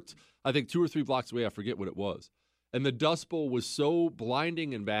worked, I think, 2 or 3 blocks away. I forget what it was. And the Dust Bowl was so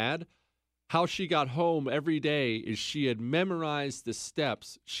blinding and bad. How she got home every day is she had memorized the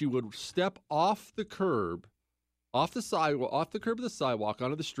steps. She would step off the curb, off the curb of the sidewalk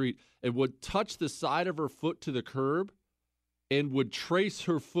onto the street, and would touch the side of her foot to the curb and would trace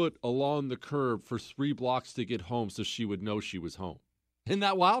her foot along the curb for 3 blocks to get home so she would know she was home. Isn't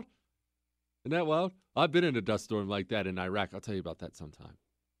that wild? Isn't that wild? I've been in a dust storm like that in Iraq. I'll tell you about that sometime.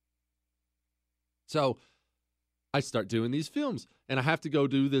 So I start doing these films, and I have to go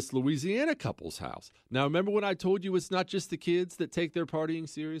do this Louisiana couple's house. Now, remember when I told you it's not just the kids that take their partying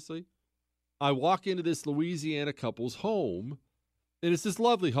seriously? I walk into this Louisiana couple's home, and it's this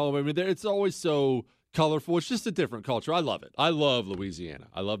lovely home. I mean, it's always so colorful. It's just a different culture. I love it. I love Louisiana.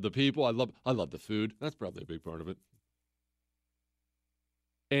 I love the people. I love the food. That's probably a big part of it.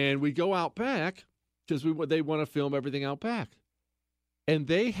 And we go out back because they want to film everything out back. And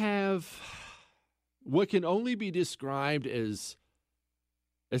they have what can only be described as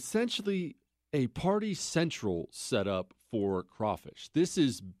essentially a party central setup for crawfish. This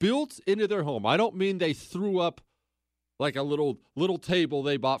is built into their home. I don't mean they threw up like a little table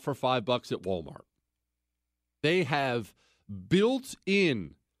they bought for $5 at Walmart. They have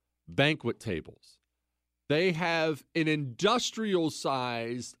built-in banquet tables. They have an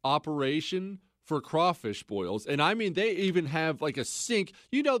industrial-sized operation for crawfish boils, and I mean they even have like a sink.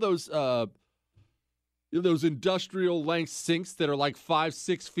 You know those industrial-length sinks that are like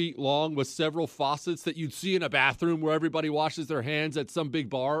 5-6 feet long with several faucets that you'd see in a bathroom where everybody washes their hands at some big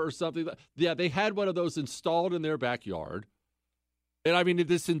bar or something. Yeah, they had one of those installed in their backyard, and I mean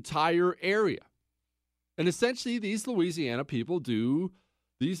this entire area. And essentially, these Louisiana people do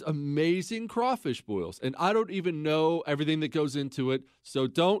these amazing crawfish boils. And I don't even know everything that goes into it, so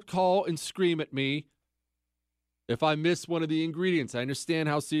don't call and scream at me if I miss one of the ingredients. I understand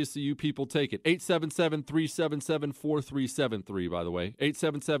how seriously you people take it. 877-377-4373, by the way.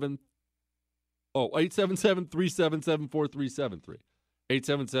 877-377-4373.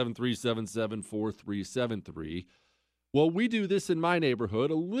 877-377-4373. Well, we do this in my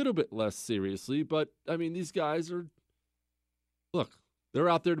neighborhood a little bit less seriously, but, I mean, these guys are, look, they're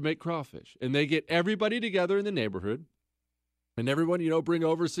out there to make crawfish. And they get everybody together in the neighborhood, and everyone, bring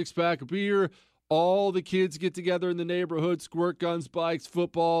over a 6-pack of beer. All the kids get together in the neighborhood, squirt guns, bikes,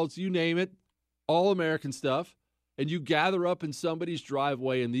 footballs, you name it, all American stuff. And you gather up in somebody's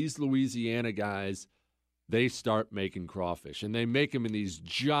driveway, and these Louisiana guys, they start making crawfish. And they make them in these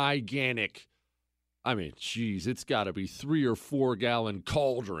gigantic, it's got to be 3 or 4 gallon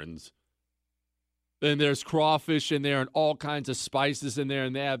cauldrons. And there's crawfish in there and all kinds of spices in there.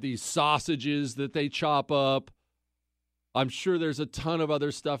 And they have these sausages that they chop up. I'm sure there's a ton of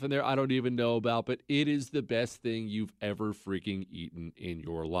other stuff in there I don't even know about, but it is the best thing you've ever freaking eaten in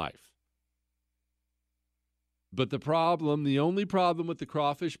your life. But the only problem with the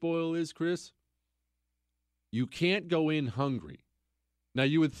crawfish boil is, Chris, you can't go in hungry. Now,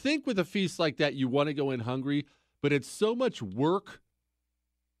 you would think with a feast like that, you want to go in hungry, but it's so much work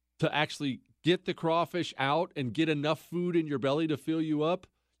to actually get the crawfish out and get enough food in your belly to fill you up,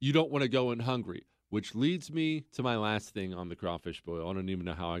 you don't want to go in hungry, which leads me to my last thing on the crawfish boil. I don't even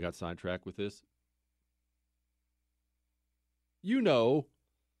know how I got sidetracked with this.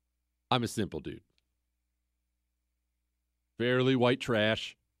 I'm a simple dude. Fairly white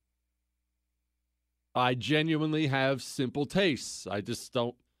trash. I genuinely have simple tastes. I just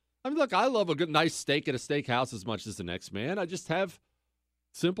don't. Look, I love a good, nice steak at a steakhouse as much as the next man. I just have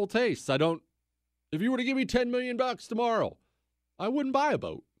simple tastes. I don't. If you were to give me $10 million tomorrow, I wouldn't buy a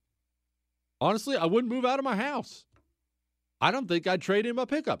boat. Honestly, I wouldn't move out of my house. I don't think I'd trade in my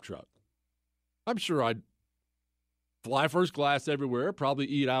pickup truck. I'm sure I'd fly first class everywhere, probably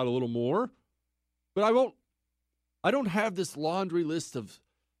eat out a little more, but I won't. I don't have this laundry list of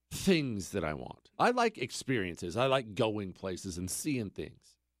things that I want. I like experiences. I like going places and seeing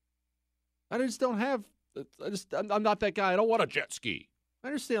things. I just don't have, I'm not that guy. I don't want a jet ski. I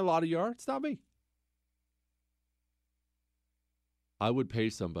understand a lot of you are. It's not me. I would pay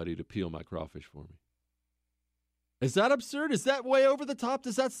somebody to peel my crawfish for me. Is that absurd? Is that way over the top?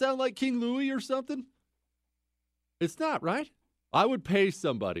 Does that sound like King Louis or something? It's not, right? I would pay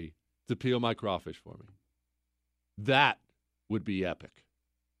somebody to peel my crawfish for me. That would be epic.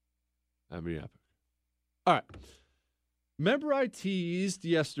 That'd be epic. All right. Remember I teased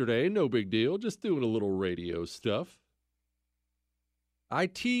yesterday, no big deal, just doing a little radio stuff. I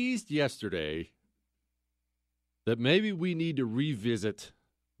teased yesterday that maybe we need to revisit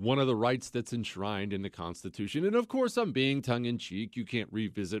one of the rights that's enshrined in the Constitution. And of course, I'm being tongue-in-cheek. You can't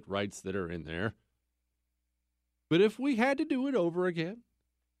revisit rights that are in there. But if we had to do it over again,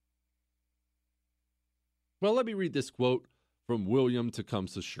 well, let me read this quote from William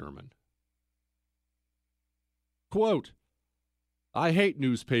Tecumseh Sherman. Quote, "I hate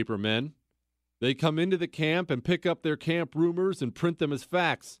newspaper men. They come into the camp and pick up their camp rumors and print them as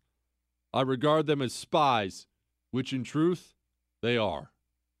facts. I regard them as spies, which in truth they are."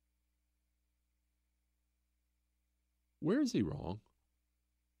 Where is he wrong?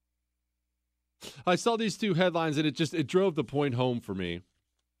 I saw these two headlines and it drove the point home for me.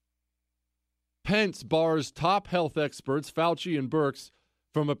 Pence bars top health experts, Fauci and Birx,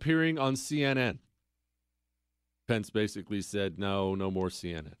 from appearing on CNN. Pence basically said, no more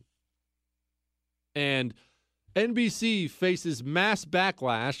CNN. And NBC faces mass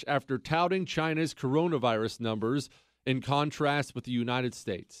backlash after touting China's coronavirus numbers in contrast with the United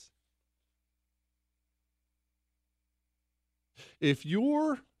States. If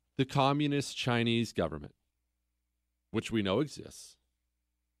you're the communist Chinese government, which we know exists,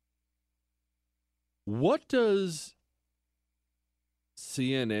 what does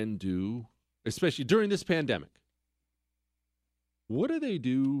CNN do especially during this pandemic, what do they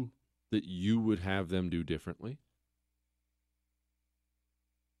do that you would have them do differently?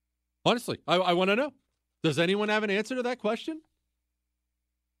 Honestly, I want to know. Does anyone have an answer to that question?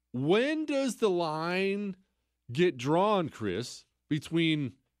 When does the line get drawn, Chris,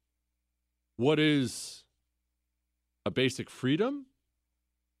 between what is a basic freedom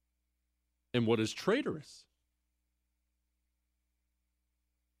and what is traitorous?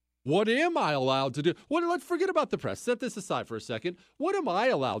 What am I allowed to do? Let's forget about the press. Set this aside for a second. What am I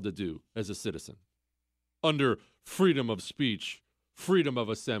allowed to do as a citizen under freedom of speech, freedom of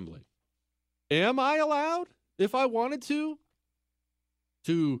assembly? Am I allowed, if I wanted to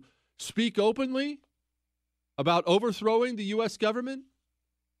speak openly about overthrowing the U.S. government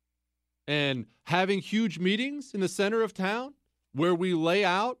and having huge meetings in the center of town where we lay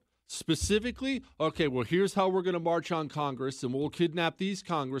out specifically, okay, well, here's how we're going to march on Congress, and we'll kidnap these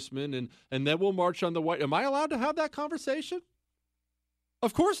congressmen, and then we'll march on the White. Am I allowed to have that conversation?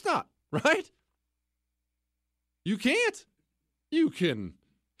 Of course not, right? You can't. You can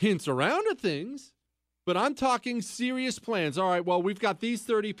hint around at things, but I'm talking serious plans. All right, well, we've got these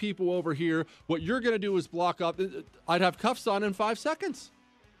 30 people over here. What you're going to do is block up. I'd have cuffs on in 5 seconds.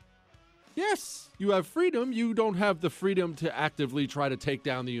 Yes, you have freedom. You don't have the freedom to actively try to take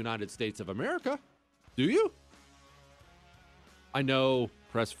down the United States of America, do you? I know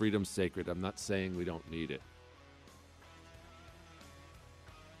press freedom's sacred. I'm not saying we don't need it.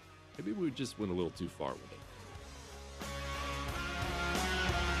 Maybe we just went a little too far with it.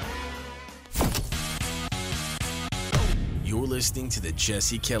 You're listening to The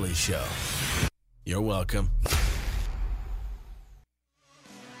Jesse Kelly Show. You're welcome.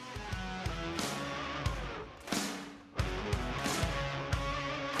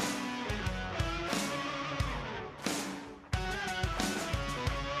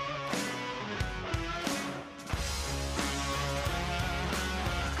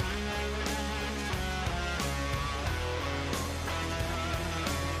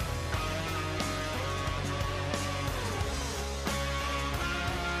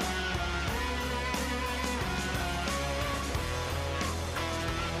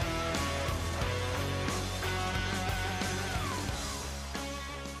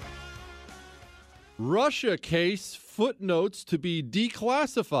 Russia case footnotes to be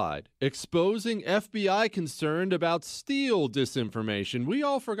declassified, exposing FBI concerned about Steele disinformation. We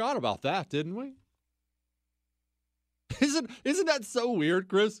all forgot about that, didn't we? Isn't that so weird,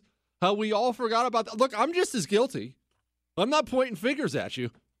 Chris? How we all forgot about that? Look, I'm just as guilty. I'm not pointing fingers at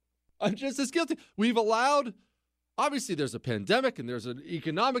you. I'm just as guilty. We've allowed, obviously there's a pandemic and there's an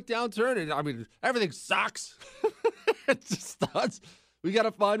economic downturn, and I mean, everything sucks. It just does. We got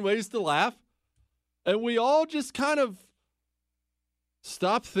to find ways to laugh. And we all just kind of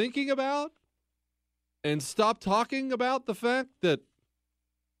stop thinking about and stop talking about the fact that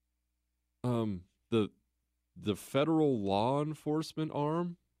the federal law enforcement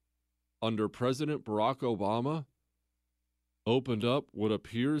arm under President Barack Obama opened up what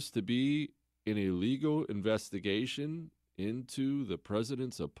appears to be an illegal investigation into the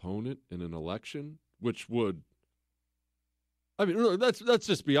president's opponent in an election, which would, I mean, let's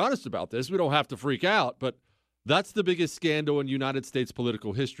just be honest about this. We don't have to freak out, but that's the biggest scandal in United States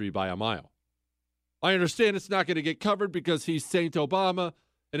political history by a mile. I understand it's not going to get covered because he's Saint Obama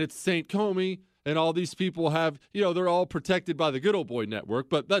and it's Saint Comey and all these people have, they're all protected by the good old boy network,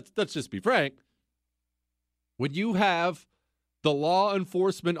 but let's just be frank. When you have the law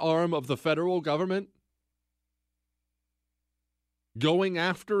enforcement arm of the federal government going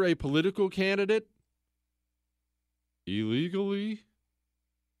after a political candidate illegally,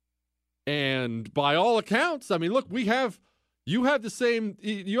 and by all accounts, I mean, look, you have the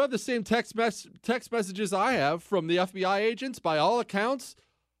same text messages I have from the FBI agents, by all accounts,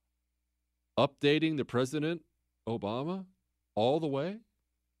 updating the President Obama all the way.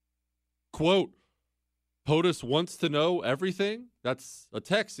 Quote, POTUS wants to know everything. That's a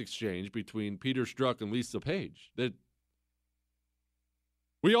text exchange between Peter Strzok and Lisa Page. That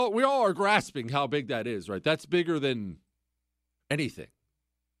we all are grasping how big that is, right? That's bigger than anything.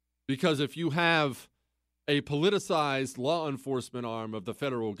 Because if you have a politicized law enforcement arm of the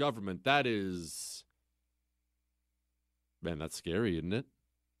federal government, that is, man, that's scary, isn't it?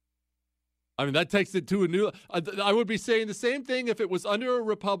 I mean, that takes it to a new, I would be saying the same thing if it was under a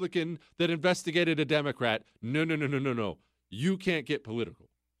Republican that investigated a Democrat. No. You can't get political.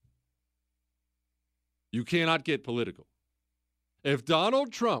 You cannot get political. If the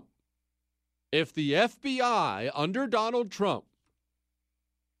FBI under Donald Trump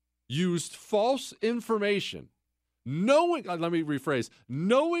used false information let me rephrase,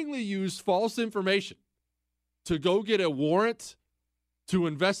 knowingly used false information to go get a warrant to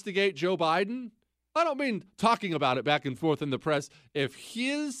investigate Joe Biden. I don't mean talking about it back and forth in the press. If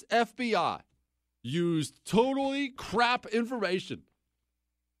his FBI used totally crap information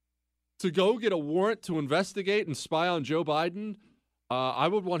to go get a warrant to investigate and spy on Joe Biden, I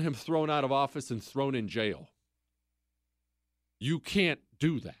would want him thrown out of office and thrown in jail. You can't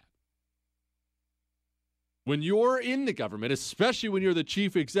do that. When you're in the government, especially when you're the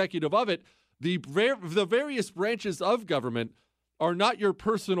chief executive of it, the various branches of government are not your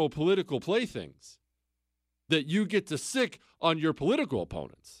personal political playthings that you get to sick on your political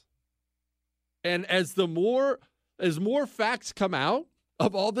opponents. And as more facts come out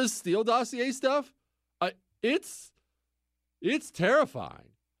of all this Steele dossier stuff, it's terrifying.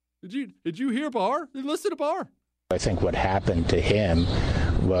 Did you hear Barr? Listen to Barr. I think what happened to him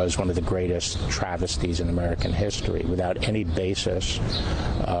was one of the greatest travesties in American history. Without any basis,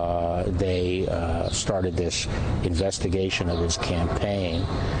 they started this investigation of his campaign.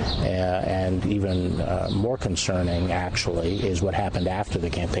 And even more concerning, actually, is what happened after the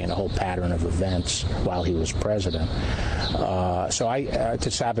campaign, a whole pattern of events while he was president.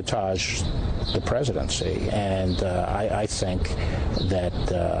 To sabotage the presidency. And I think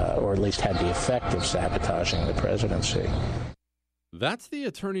that, or at least had the effect of sabotaging the presidency. That's the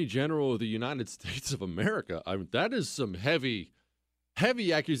Attorney General of the United States of America. That is some heavy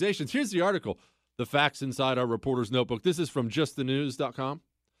accusations. Here's the article, the facts inside our reporter's notebook. This is from justthenews.com.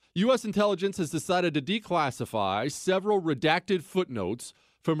 U.S. intelligence has decided to declassify several redacted footnotes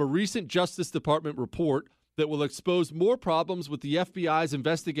from a recent Justice Department report that will expose more problems with the FBI's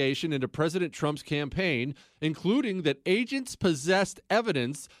investigation into President Trump's campaign, including that agents possessed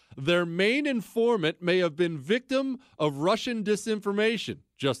evidence their main informant may have been victim of Russian disinformation,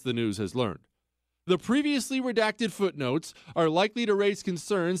 Just the News has learned. The previously redacted footnotes are likely to raise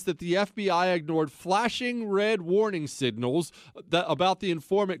concerns that the FBI ignored flashing red warning signals about the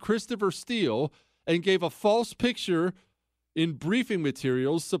informant Christopher Steele and gave a false picture in briefing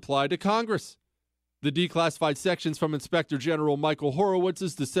materials supplied to Congress. The declassified sections from Inspector General Michael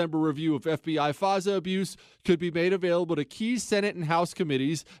Horowitz's December review of FBI FISA abuse could be made available to key Senate and House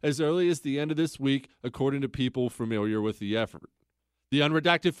committees as early as the end of this week, according to people familiar with the effort. The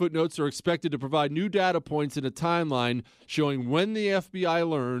unredacted footnotes are expected to provide new data points in a timeline showing when the FBI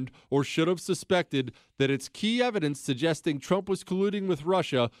learned or should have suspected that its key evidence suggesting Trump was colluding with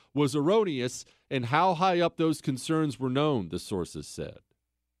Russia was erroneous and how high up those concerns were known, the sources said.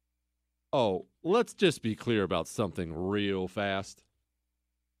 Oh, let's just be clear about something real fast.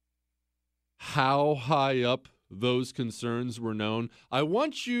 How high up those concerns were known? I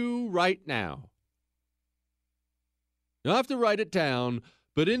want you right now. You don't have to write it down,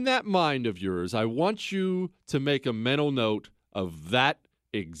 but in that mind of yours, I want you to make a mental note of that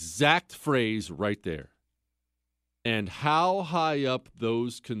exact phrase right there. And how high up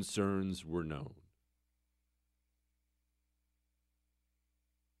those concerns were known.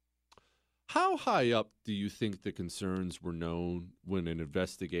 How high up do you think the concerns were known when an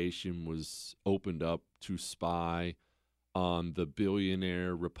investigation was opened up to spy on the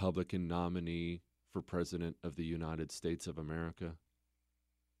billionaire Republican nominee for President of the United States of America?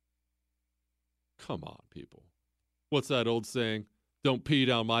 Come on, people. What's that old saying? Don't pee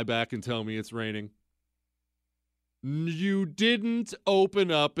down my back and tell me it's raining. You didn't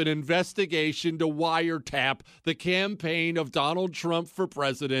open up an investigation to wiretap the campaign of Donald Trump for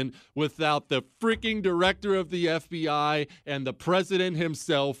president without the freaking director of the FBI and the president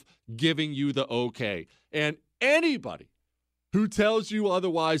himself giving you the okay. And anybody who tells you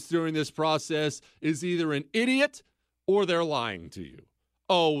otherwise during this process is either an idiot or they're lying to you.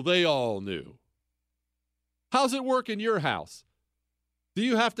 Oh, they all knew. How's it work in your house? Do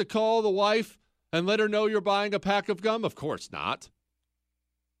you have to call the wife and let her know you're buying a pack of gum? Of course not.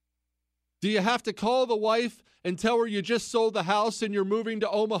 Do you have to call the wife and tell her you just sold the house and you're moving to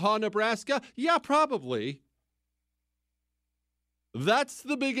Omaha, Nebraska? Yeah, probably. That's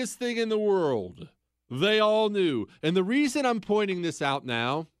the biggest thing in the world. They all knew. And the reason I'm pointing this out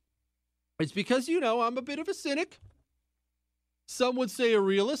now is because, I'm a bit of a cynic. Some would say a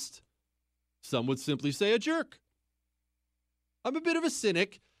realist. Some would simply say a jerk. I'm a bit of a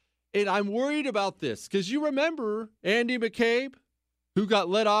cynic. And I'm worried about this because you remember Andy McCabe, who got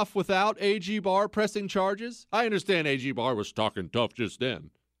let off without A.G. Barr pressing charges? I understand A.G. Barr was talking tough just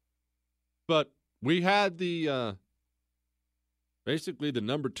then. But we had basically the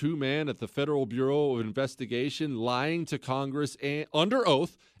number 2 man at the Federal Bureau of Investigation lying to Congress under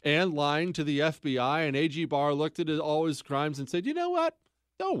oath and lying to the FBI. And A.G. Barr looked at all his crimes and said, you know what?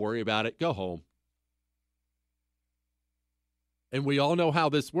 Don't worry about it. Go home. And we all know how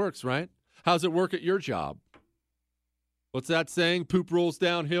this works, right? How's it work at your job? What's that saying? Poop rolls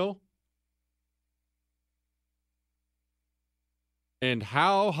downhill? And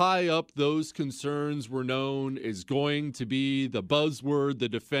how high up those concerns were known is going to be the buzzword, the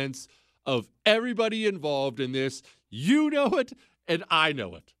defense of everybody involved in this. You know it, and I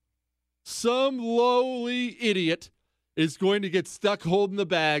know it. Some lowly idiot is going to get stuck holding the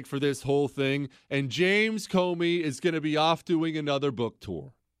bag for this whole thing, and James Comey is going to be off doing another book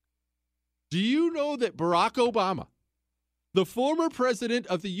tour. Do you know that Barack Obama, the former president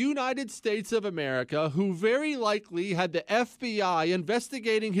of the United States of America, who very likely had the FBI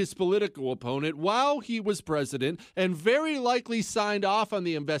investigating his political opponent while he was president and very likely signed off on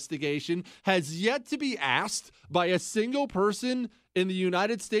the investigation, has yet to be asked by a single person in the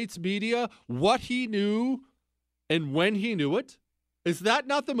United States media what he knew and when he knew it? Is that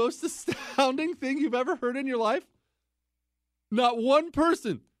not the most astounding thing you've ever heard in your life? Not one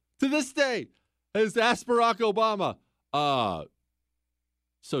person to this day has asked Barack Obama,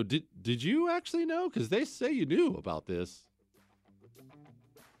 so did you actually know? Because they say you knew about this.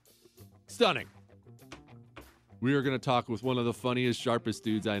 Stunning. We are going to talk with one of the funniest, sharpest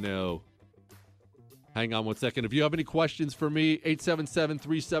dudes I know. Hang on one second. If you have any questions for me,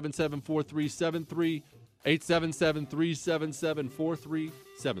 877-377-4373,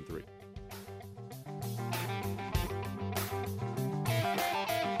 877-377-4373.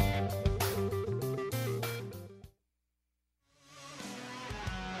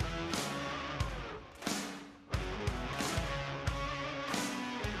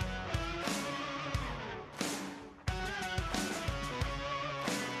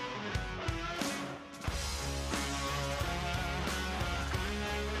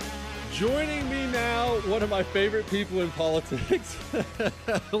 Joining me now, one of my favorite people in politics,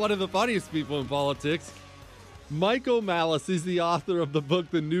 one of the funniest people in politics, Michael Malice. He's the author of the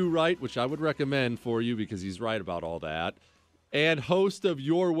book, The New Right, which I would recommend for you because he's right about all that, and host of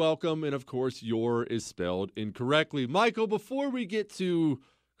You're Welcome, and of course, your is spelled incorrectly. Michael, before we get to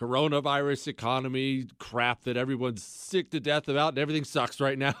coronavirus economy crap that everyone's sick to death about and everything sucks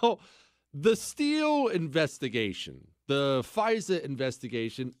right now, the Steele investigation, the FISA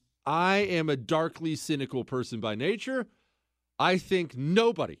investigation, I am a darkly cynical person by nature. I think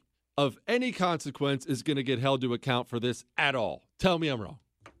nobody of any consequence is going to get held to account for this at all. Tell me I'm wrong.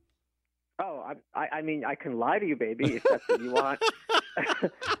 Oh, I mean, I can lie to you, baby, if that's what you want.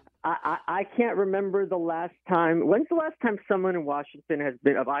 I can't remember the last time. When's the last time someone in Washington has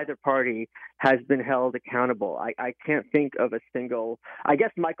been, of either party, has been held accountable? I can't think of a single. I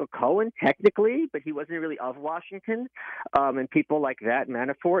guess Michael Cohen, technically, but he wasn't really of Washington, and people like that,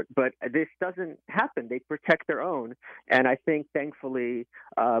 Manafort. But this doesn't happen. They protect their own. And I think, thankfully,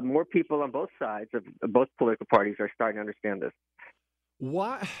 more people on both sides of both political parties are starting to understand this.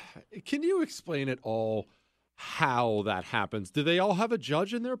 Why? Can you explain it all? How that happens? Do they all have a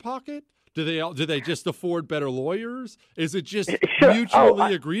judge in their pocket? Do they just afford better lawyers? Is it just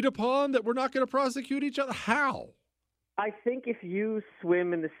mutually agreed upon that we're not going to prosecute each other? How? I think if you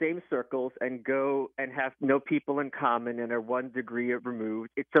swim in the same circles and go and have no people in common and are 1 degree removed,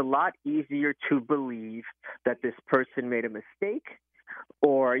 it's a lot easier to believe that this person made a mistake,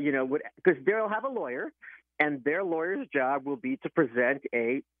 or because they'll have a lawyer. And their lawyer's job will be to present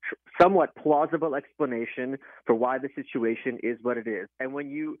a somewhat plausible explanation for why the situation is what it is. And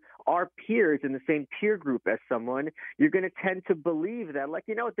when you are peers in the same peer group as someone, you're going to tend to believe that,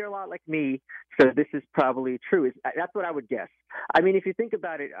 they're a lot like me, so this is probably true. That's what I would guess. I mean, if you think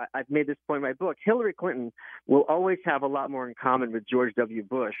about it, I've made this point in my book, Hillary Clinton will always have a lot more in common with George W.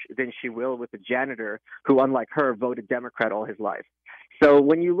 Bush than she will with the janitor who, unlike her, voted Democrat all his life. So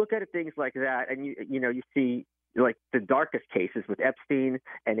when you look at things like that and you see like the darkest cases with Epstein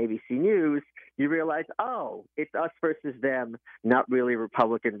and ABC News, you realize, oh, it's us versus them, not really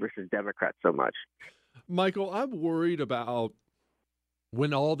Republican versus Democrat so much. Michael, I'm worried about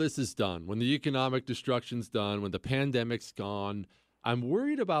when all this is done, when the economic destruction's done, when the pandemic's gone. I'm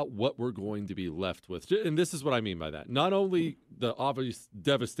worried about what we're going to be left with. And this is what I mean by that. Not only the obvious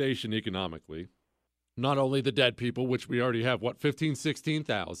devastation economically, not only the dead people, which we already have,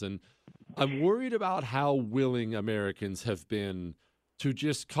 16,000. I'm worried about how willing Americans have been to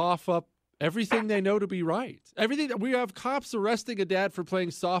just cough up everything they know to be right. Everything that we have cops arresting a dad for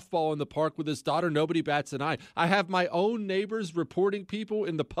playing softball in the park with his daughter. Nobody bats an eye. I have my own neighbors reporting people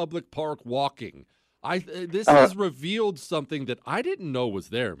in the public park walking. This has revealed something that I didn't know was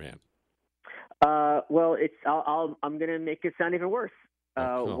there, man. Well, I'm going to make it sound even worse.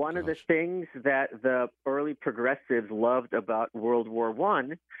 One of the things that the early progressives loved about World War I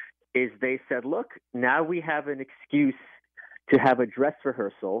is they said, look, now we have an excuse to have a dress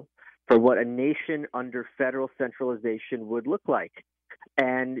rehearsal for what a nation under federal centralization would look like.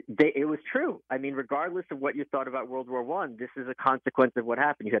 And it was true. I mean, regardless of what you thought about World War I, this is a consequence of what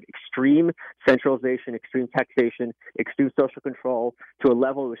happened. You had extreme centralization, extreme taxation, extreme social control to a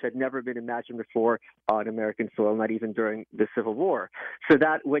level which had never been imagined before on American soil, not even during the Civil War. So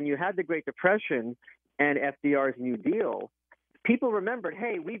that when you had the Great Depression and FDR's New Deal, people remembered,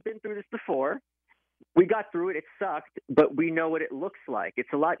 hey, we've been through this before. We got through it. It sucked, but we know what it looks like.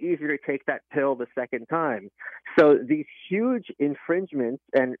 It's a lot easier to take that pill the second time. So these huge infringements,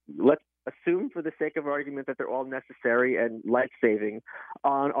 and let's assume for the sake of argument that they're all necessary and life-saving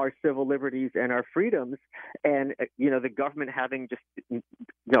on our civil liberties and our freedoms, and the government having just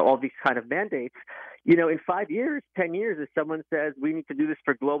all these kind of mandates, in 5 years, 10 years, if someone says we need to do this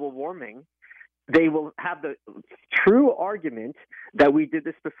for global warming, they will have the true argument that we did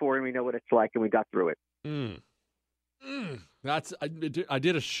this before and we know what it's like and we got through it. I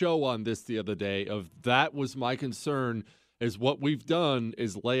did a show on this the other day that was my concern, is what we've done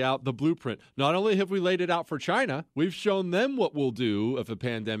is lay out the blueprint. Not only have we laid it out for China, we've shown them what we'll do if a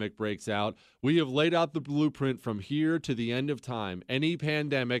pandemic breaks out. We have laid out the blueprint from here to the end of time. Any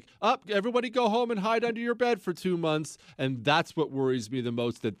pandemic, everybody go home and hide under your bed for 2 months. And that's what worries me the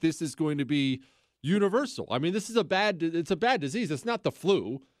most, that this is going to be universal. I mean, it's a bad disease. It's not the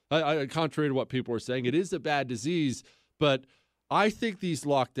flu. Contrary to what people are saying, it is a bad disease, but I think these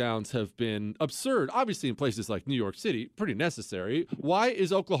lockdowns have been absurd. Obviously, in places like New York City, pretty necessary. Why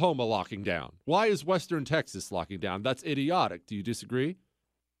is Oklahoma locking down? Why is Western Texas locking down? That's idiotic. Do you disagree?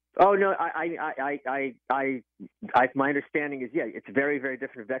 Oh no, my understanding is, it's very, very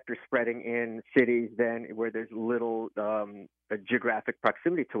different vector spreading in cities than where there's little geographic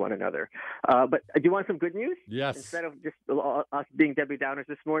proximity to one another. But do you want some good news? Yes. Instead of just us being Debbie Downers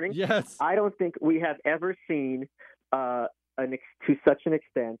this morning? Yes. I don't think we have ever seen to such an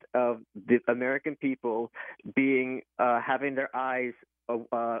extent of the American people being having their eyes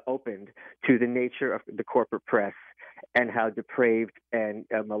opened to the nature of the corporate press and how depraved and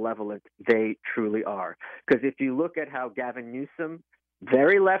malevolent they truly are. Because if you look at how Gavin Newsom,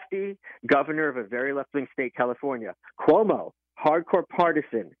 very lefty, governor of a very left-wing state, California, Cuomo, hardcore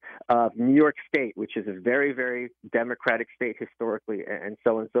partisan of New York State, which is a very, very democratic state historically, and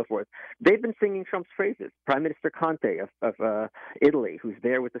so on and so forth. They've been singing Trump's praises. Prime Minister Conte of Italy, who's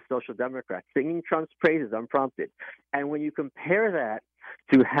there with the Social Democrats, singing Trump's praises unprompted. And when you compare that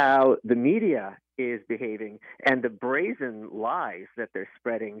to how the media is behaving and the brazen lies that they're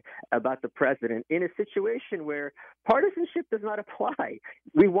spreading about the president in a situation where partisanship does not apply.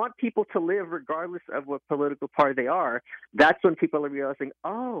 We want people to live regardless of what political party they are. That's when people are realizing,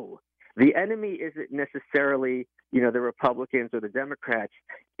 the enemy isn't necessarily, the Republicans or the Democrats.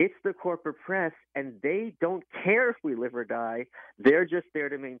 It's the corporate press, and they don't care if we live or die. They're just there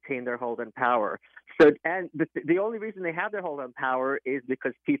to maintain their hold on power. So, and the only reason they have their hold on power is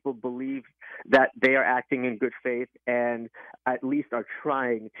because people believe that they are acting in good faith and at least are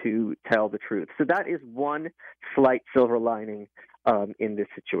trying to tell the truth. So that is one slight silver lining in this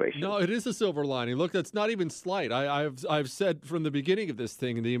situation. No, it is a silver lining. Look, that's not even slight. I've said from the beginning of this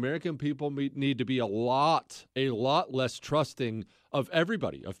thing, the American people need to be a lot less trusting of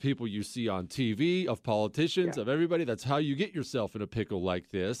everybody, of people you see on TV, of politicians, of everybody. That's how you get yourself in a pickle like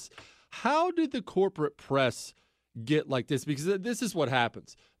this. How did the corporate press get like this? Because this is what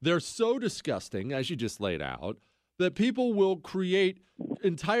happens. They're so disgusting, as you just laid out, that people will create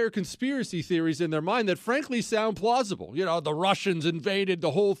entire conspiracy theories in their mind that frankly sound plausible. The Russians invaded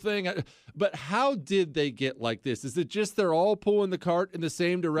the whole thing. But how did they get like this? Is it just they're all pulling the cart in the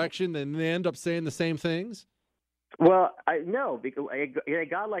same direction and they end up saying the same things? Well, no, because a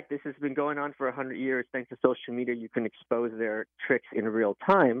guy like this has been going on for 100 years. Thanks to social media, you can expose their tricks in real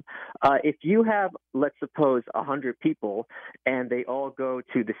time. If you have, let's suppose, 100 people and they all go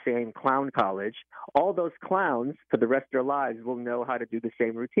to the same clown college, all those clowns for the rest of their lives will know how to do the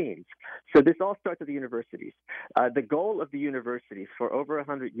same routines. So this all starts at the universities. The goal of the universities for over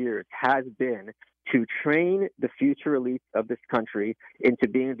 100 years has been to train the future elites of this country into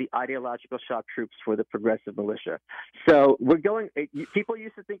being the ideological shock troops for the progressive militia. So people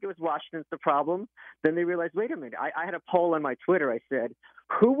used to think it was Washington's the problem. Then they realized, wait a minute, I had a poll on my Twitter. I said,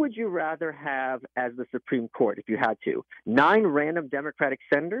 who would you rather have as the Supreme Court if you had to? 9 random Democratic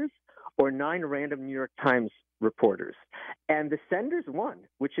senators or 9 random New York Times reporters? And the senators won,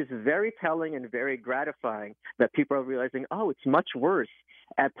 which is very telling and very gratifying that people are realizing, it's much worse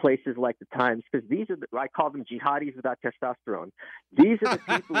at places like the Times, because these are I call them jihadis without testosterone. These are the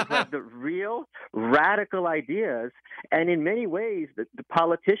people who have the real radical ideas, and in many ways, the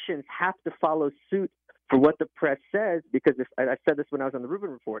politicians have to follow suit for what the press says, because I said this when I was on the Rubin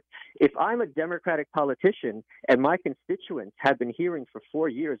Report. If I'm a Democratic politician and my constituents have been hearing for 4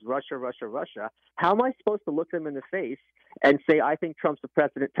 years, Russia, Russia, Russia, how am I supposed to look them in the face and say, I think Trump's a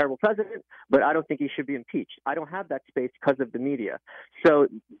terrible president, but I don't think he should be impeached? I don't have that space because of the media. So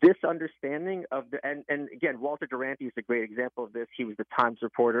this understanding of and again, Walter Duranty is a great example of this. He was the Times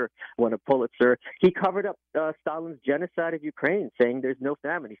reporter, won a Pulitzer. He covered up Stalin's genocide of Ukraine, saying there's no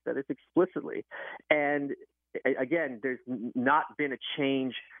famine. He said this explicitly. And again, there's not been a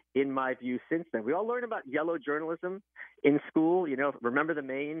change in my view since then. We all learn about yellow journalism in school. Remember the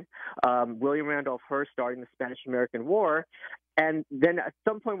Maine, William Randolph Hearst starting the Spanish-American War. And then at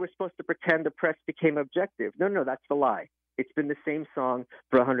some point we're supposed to pretend the press became objective. No, that's the lie. It's been the same song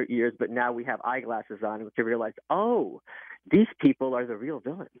for 100 years, but now we have eyeglasses on and we can realize, oh, these people are the real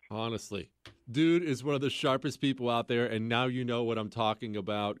villains. Honestly, dude is one of the sharpest people out there, and now you know what I'm talking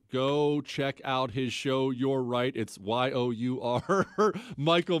about. Go check out his show, You're Right. It's YOUR.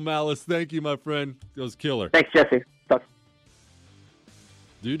 Michael Malice, thank you, my friend. It was killer. Thanks, Jesse.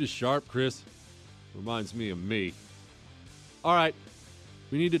 Dude is sharp, Chris. Reminds me of me. All right,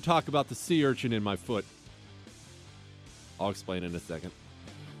 we need to talk about the sea urchin in my foot. I'll explain in a second.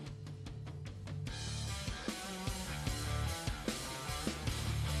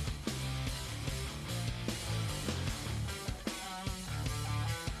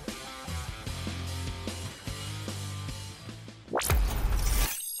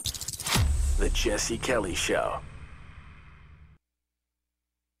 The Jesse Kelly Show.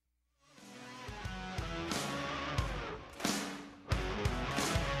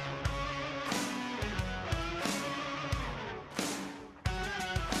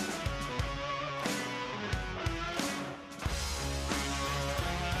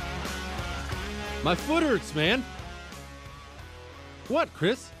 My foot hurts, man. What,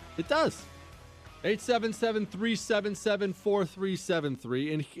 Chris? It does.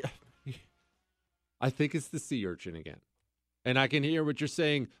 877-377-4373. And I think it's the sea urchin again. And I can hear what you're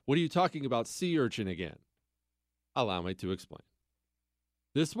saying. What are you talking about, sea urchin again? Allow me to explain.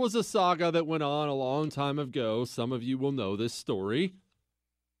 This was a saga that went on a long time ago. Some of you will know this story.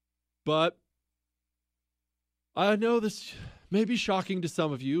 But I know this may be shocking to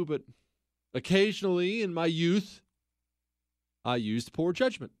some of you, but occasionally in my youth, I used poor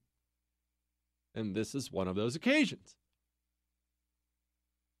judgment. And this is one of those occasions.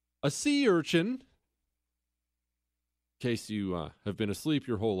 A sea urchin, in case you have been asleep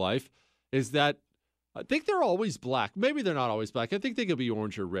your whole life, is that I think they're always black. Maybe they're not always black. I think they could be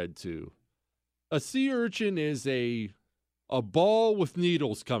orange or red too. A sea urchin is a ball with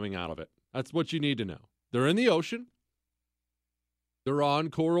needles coming out of it. That's what you need to know. They're in the ocean. They're on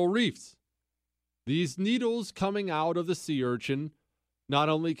coral reefs. These needles coming out of the sea urchin not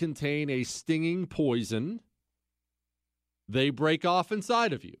only contain a stinging poison, they break off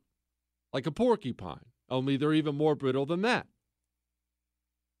inside of you, like a porcupine, only they're even more brittle than that.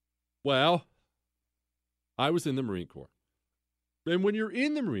 Well, I was in the Marine Corps. And when you're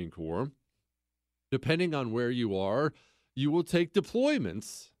in the Marine Corps, depending on where you are, you will take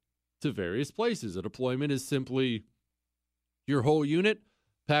deployments to various places. A deployment is simply your whole unit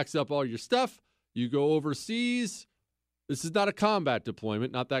packs up all your stuff. You go overseas. This is not a combat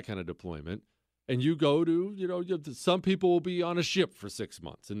deployment, not that kind of deployment. And you go to, some people will be on a ship for 6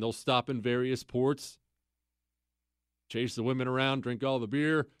 months, and they'll stop in various ports, chase the women around, drink all the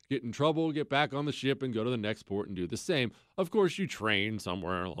beer, get in trouble, get back on the ship, and go to the next port and do the same. Of course, you train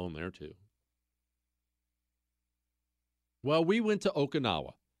somewhere along there, too. Well, we went to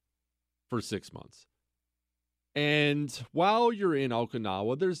Okinawa for 6 months. And while you're in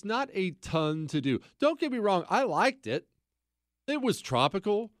Okinawa, there's not a ton to do. Don't get me wrong, I liked it. It was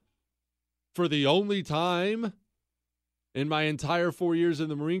tropical. For the only time in my entire 4 years in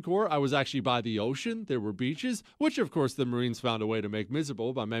the Marine Corps, I was actually by the ocean. There were beaches, which, of course, the Marines found a way to make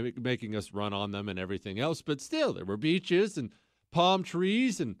miserable by making us run on them and everything else. But still, there were beaches and palm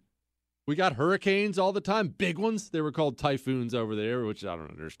trees, and we got hurricanes all the time, big ones. They were called typhoons over there, which I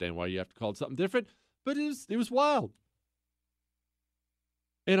don't understand why you have to call it something different. But it was wild.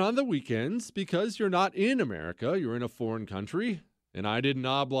 And on the weekends, because you're not in America, you're in a foreign country, and I did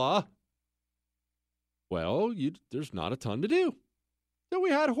nabla, well, there's not a ton to do. So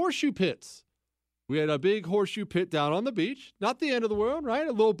we had horseshoe pits. We had a big horseshoe pit down on the beach. Not the end of the world, right?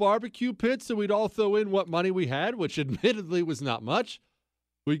 A little barbecue pit, so we'd all throw in what money we had, which admittedly was not much.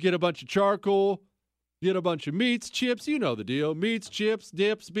 We'd get a bunch of charcoal, get a bunch of meats, chips, you know the deal. Meats, chips,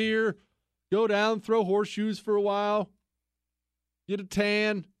 dips, beer. Go down, throw horseshoes for a while, get a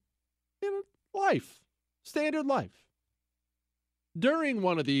tan, life, standard life. During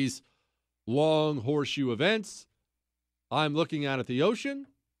one of these long horseshoe events. I'm looking out at the ocean.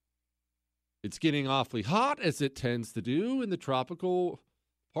 It's getting awfully hot, as it tends to do in the tropical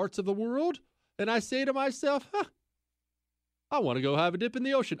parts of the world. And I say to myself, I want to go have a dip in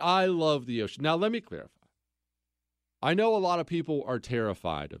the ocean. I love the ocean. Now, let me clarify. I know a lot of people are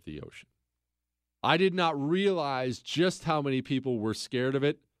terrified of the ocean. I did not realize just how many people were scared of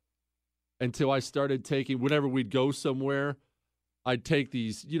it until I started taking, whenever we'd go somewhere, I'd take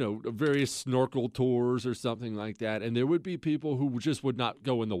these, various snorkel tours or something like that, and there would be people who just would not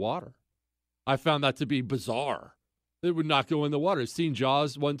go in the water. I found that to be bizarre. They would not go in the water. I've seen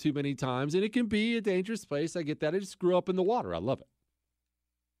Jaws one too many times, and it can be a dangerous place. I get that. I just grew up in the water. I love it.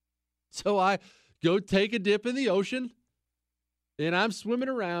 So I go take a dip in the ocean, and I'm swimming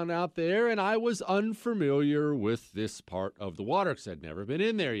around out there, and I was unfamiliar with this part of the water because I'd never been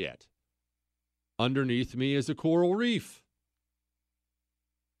in there yet. Underneath me is a coral reef.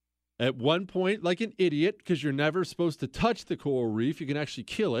 At one point, like an idiot, because you're never supposed to touch the coral reef, you can actually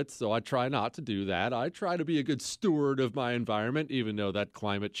kill it, so I try not to do that. I try to be a good steward of my environment, even though that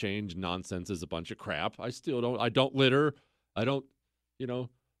climate change nonsense is a bunch of crap. I don't litter. I don't,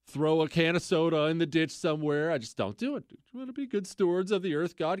 throw a can of soda in the ditch somewhere. I just don't do it. We want to be good stewards of the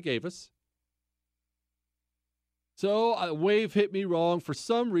earth God gave us. So a wave hit me wrong. For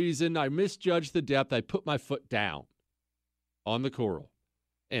some reason, I misjudged the depth. I put my foot down on the coral.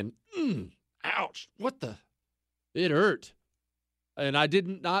 And, ouch, it hurt. And I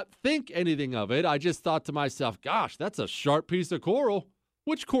did not think anything of it. I just thought to myself, gosh, that's a sharp piece of coral.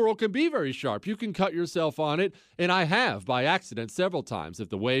 Which coral can be very sharp. You can cut yourself on it, and I have by accident several times. If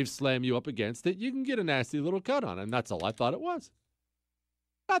the waves slam you up against it, you can get a nasty little cut on it, and that's all I thought it was.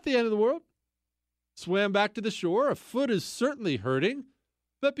 Not the end of the world. Swam back to the shore. A foot is certainly hurting,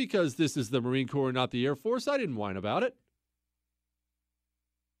 but because this is the Marine Corps, not the Air Force, I didn't whine about it.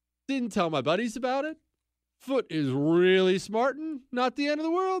 Didn't tell my buddies about it. Foot is really smarting. Not the end of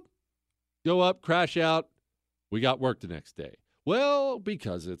the world. Go up, crash out. We got work the next day. Well,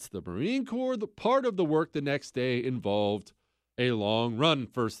 because it's the Marine Corps, the part of the work the next day involved a long run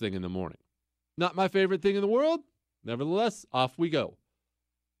first thing in the morning. Not my favorite thing in the world. Nevertheless, off we go.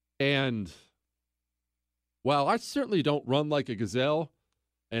 And while I certainly don't run like a gazelle,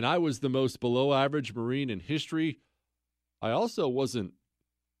 and I was the most below average Marine in history, I also wasn't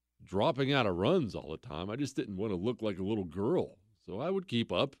dropping out of runs all the time. I just didn't want to look like a little girl. So I would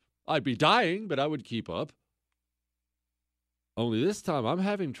keep up. I'd be dying, but I would keep up. Only this time I'm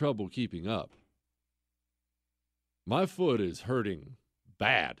having trouble keeping up. My foot is hurting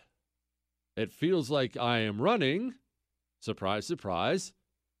bad. It feels like I am running, surprise, surprise,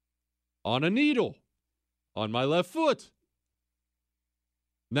 on a needle on my left foot.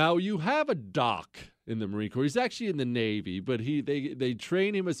 Now, you have a doc in the Marine Corps. He's actually in the Navy, but they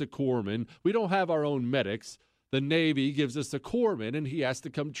train him as a corpsman. We don't have our own medics. The Navy gives us a corpsman, and he has to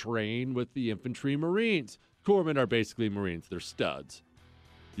come train with the infantry Marines. Corpsmen are basically Marines. They're studs.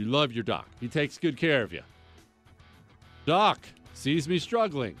 You love your doc. He takes good care of you. Doc sees me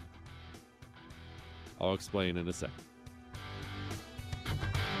struggling. I'll explain in a second.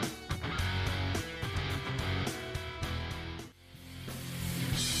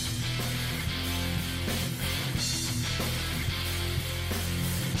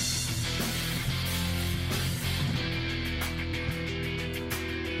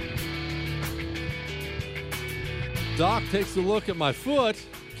 Doc takes a look at my foot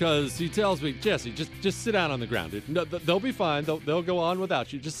because he tells me, Jesse, just sit down on the ground. They'll be fine. They'll go on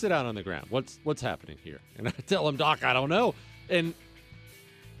without you. Just sit down on the ground. What's happening here? And I tell him, Doc, I don't know. And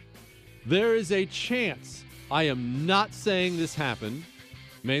there is a chance. I am not saying this happened,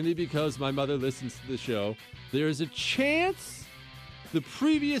 mainly because my mother listens to the show. There is a chance the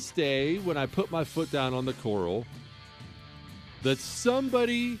previous day when I put my foot down on the coral that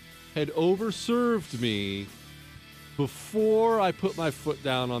somebody had overserved me before I put my foot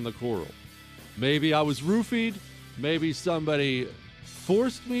down on the coral. Maybe I was roofied. Maybe somebody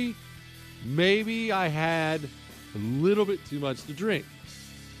forced me. Maybe I had a little bit too much to drink.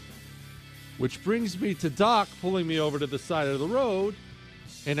 Which brings me to Doc pulling me over to the side of the road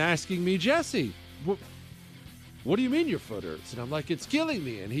and asking me, Jesse, what do you mean your foot hurts? And I'm like, it's killing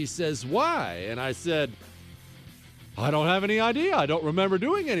me. And he says, why? And I said, I don't have any idea. I don't remember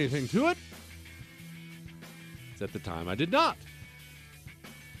doing anything to it. At the time, I did not.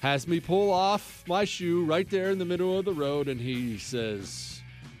 Has me pull off my shoe right there in the middle of the road, and he says,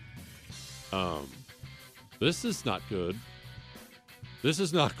 this is not good. This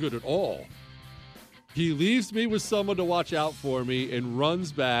is not good at all. He leaves me with someone to watch out for me and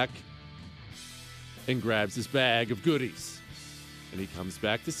runs back and grabs his bag of goodies. And he comes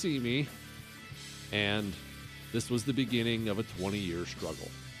back to see me And this was the beginning of a 20-year struggle.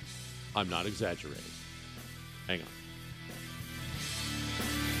 I'm not exaggerating. Hang on.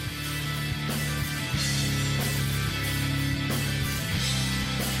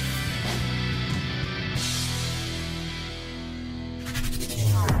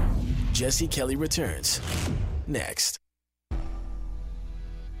 Jesse Kelly returns next.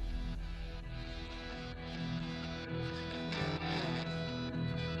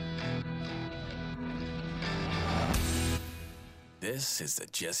 This is the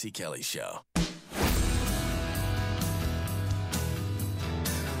Jesse Kelly Show.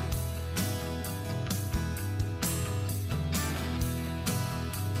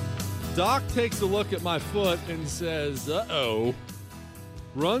 Doc takes a look at my foot and says, uh-oh.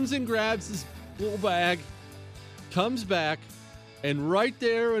 Runs and grabs his little bag, comes back, and right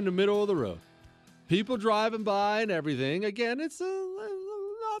there in the middle of the road, people driving by and everything. Again, it's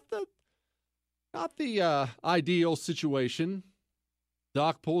not the ideal situation.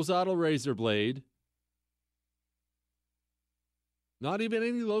 Doc pulls out a razor blade. Not even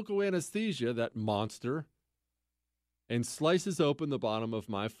any local anesthesia, that monster. And slices open the bottom of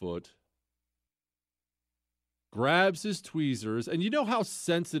my foot. Grabs his tweezers. And you know how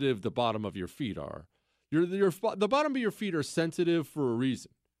sensitive the bottom of your feet are. The bottom of your feet are sensitive for a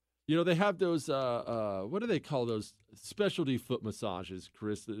reason. You know, they have those, what do they call those specialty foot massages,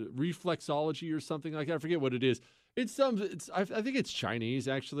 Chris? Reflexology or something like that. I forget what it is. I think it's Chinese,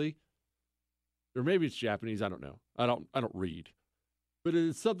 actually. Or maybe it's Japanese. I don't know. I don't read. But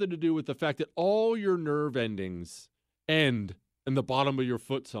it's something to do with the fact that all your nerve endings end in the bottom of your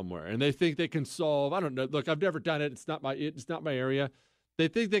foot somewhere. And they think they can solve, I don't know. Look, I've never done it. It's not my area. They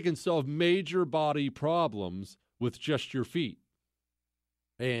think they can solve major body problems with just your feet.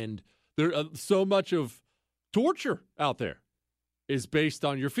 And there so much of torture out there is based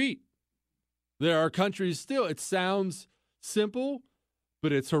on your feet. There are countries still, it sounds simple,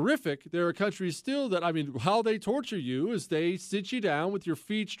 but it's horrific. There are countries still that, how they torture you is they sit you down with your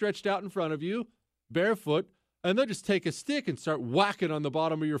feet stretched out in front of you, barefoot, and they'll just take a stick and start whacking on the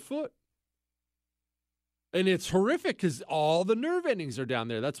bottom of your foot. And it's horrific because all the nerve endings are down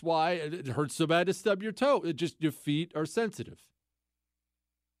there. That's why it hurts so bad to stub your toe. Your feet are sensitive.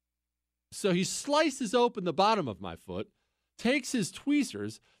 So he slices open the bottom of my foot, takes his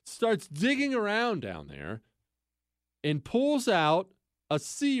tweezers, starts digging around down there, and pulls out a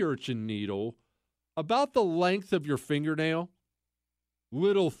sea urchin needle about the length of your fingernail,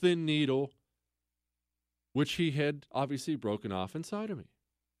 little thin needle, which he had obviously broken off inside of me.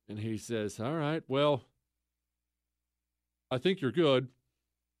 And he says, all right, well, I think you're good.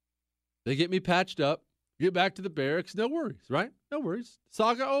 They get me patched up, get back to the barracks. No worries, right? No worries.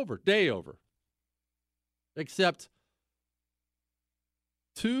 Saga over, day over. Except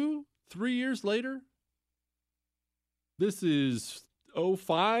 2-3 years later, this is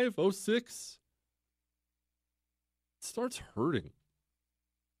 05, 06, it starts hurting.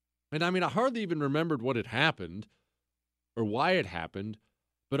 And I hardly even remembered what had happened or why it happened,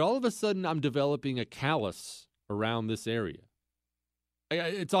 but all of a sudden I'm developing a callus around this area.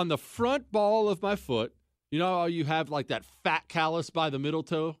 It's on the front ball of my foot. You know how you have like that fat callus by the middle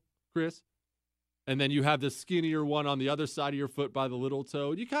toe, Chris? And then you have the skinnier one on the other side of your foot by the little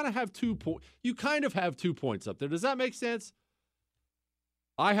toe. You kind of have 2 points up there. Does that make sense?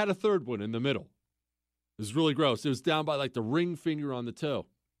 I had a third one in the middle. It was really gross. It was down by like the ring finger on the toe.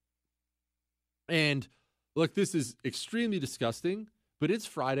 And look, this is extremely disgusting, but it's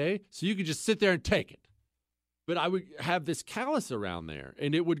Friday, so you could just sit there and take it. But I would have this callus around there,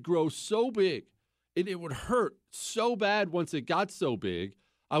 and it would grow so big, and it would hurt so bad once it got so big,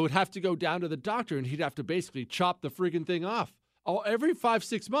 I would have to go down to the doctor, and he'd have to basically chop the friggin' thing off. Every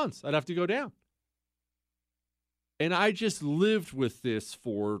 5-6 months, I'd have to go down. And I just lived with this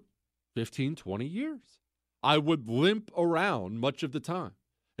for 15, 20 years. I would limp around much of the time.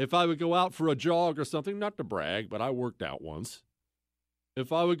 If I would go out for a jog or something, not to brag, but I worked out once.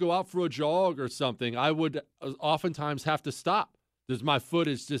 If I would go out for a jog or something, I would oftentimes have to stop because my foot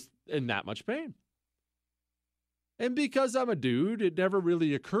is just in that much pain. And because I'm a dude, it never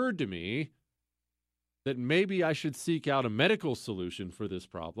really occurred to me that maybe I should seek out a medical solution for this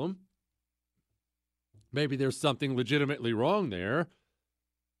problem. Maybe there's something legitimately wrong there.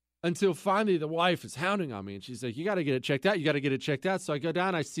 Until finally the wife is hounding on me, and she's like, you got to get it checked out. You got to get it checked out. So I go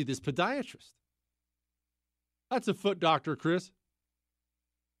down, I see this podiatrist. That's a foot doctor, Chris.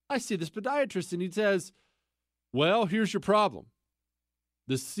 I see this podiatrist, and he says, well, here's your problem.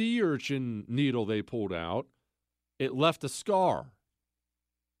 The sea urchin needle they pulled out, it left a scar.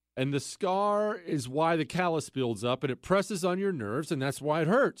 And the scar is why the callus builds up, and it presses on your nerves, and that's why it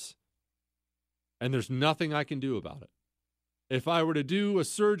hurts. and there's nothing I can do about it. If I were to do a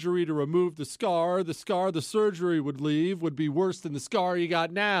surgery to remove the scar the surgery would leave would be worse than the scar you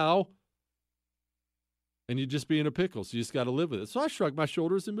got now. And you'd just be in a pickle, so you just got to live with it. So I shrug my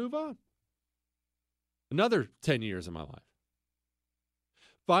shoulders and move on. Another 10 years of my life.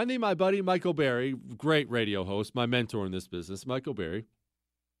 Finally, my buddy Michael Berry, great radio host, my mentor in this business, Michael Berry,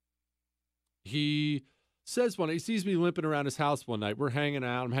 he says he sees me limping around his house one night. We're hanging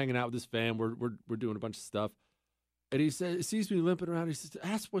out. I'm hanging out with his fam. We're doing a bunch of stuff. And he sees me limping around. He says,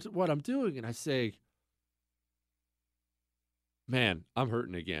 ask what I'm doing. And I say, man, I'm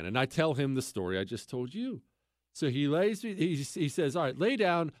hurting again. And I tell him the story I just told you. So he says, all right, lay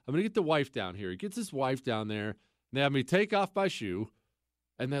down. I'm going to get the wife down here. He gets his wife down there. And they have me take off my shoe.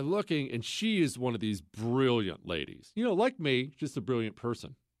 And they're looking, and she is one of these brilliant ladies. You know, like me, just a brilliant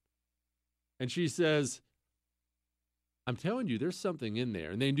person. And she says, I'm telling you, there's something in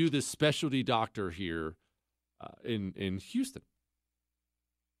there. And they knew this specialty doctor here in Houston.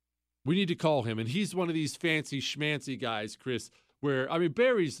 We need to call him. And he's one of these fancy schmancy guys, Chris, where, I mean,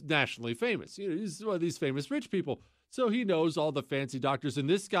 Barry's nationally famous. You know, he's one of these famous rich people. So he knows all the fancy doctors. And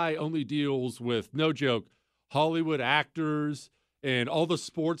this guy only deals with, no joke, Hollywood actors and all the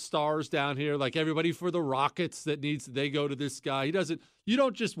sports stars down here, like everybody for the Rockets they go to this guy. You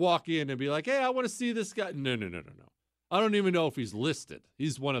don't just walk in and be like, hey, I want to see this guy. No. I don't even know if he's listed.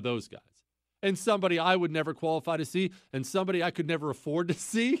 He's one of those guys. And somebody I would never qualify to see, and somebody I could never afford to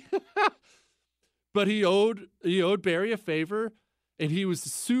see. But he owed Barry a favor, and he was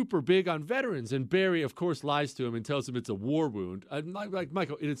super big on veterans. And Barry, of course, lies to him and tells him it's a war wound. I'm like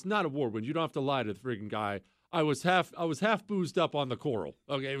Michael, it's not a war wound. You don't have to lie to the friggin' guy. I was half boozed up on the coral.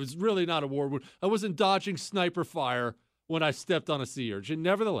 Okay, it was really not a war wound. I wasn't dodging sniper fire when I stepped on a sea urchin.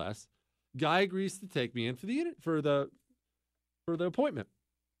 Nevertheless, guy agrees to take me in for the appointment.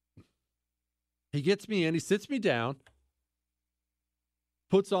 He gets me in. He sits me down,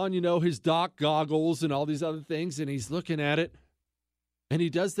 puts on, his doc goggles and all these other things, and he's looking at it. And he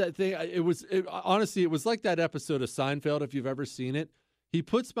does that thing. Honestly, it was like that episode of Seinfeld, if you've ever seen it. He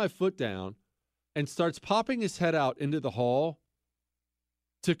puts my foot down and starts popping his head out into the hall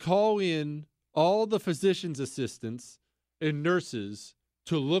to call in all the physician's assistants and nurses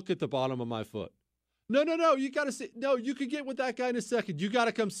to look at the bottom of my foot. No, you got to see. No, you can get with that guy in a second. You got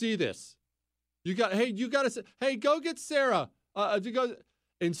to come see this. Hey, go get Sarah.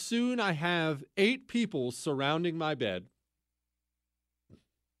 And soon I have 8 people surrounding my bed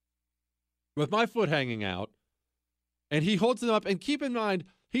with my foot hanging out, and he holds them up. And keep in mind,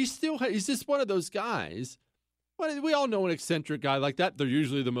 he's just one of those guys. We all know an eccentric guy like that. They're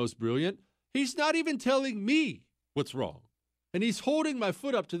usually the most brilliant. He's not even telling me what's wrong. And he's holding my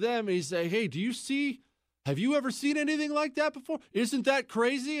foot up to them, and he's saying, hey, have you ever seen anything like that before? Isn't that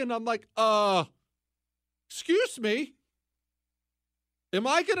crazy? And I'm like, excuse me? Am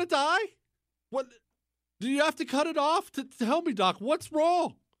I going to die? What? Do you have to cut it off to help me, doc? What's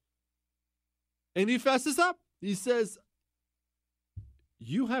wrong? And he fesses up. He says,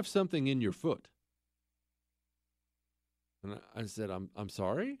 you have something in your foot. And I said, I'm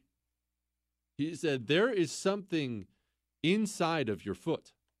sorry? He said, there is something inside of your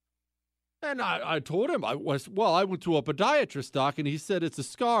foot. And I told him, I went to a podiatrist, doc, and he said, it's a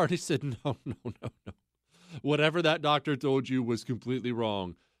scar. And he said, no. Whatever that doctor told you was completely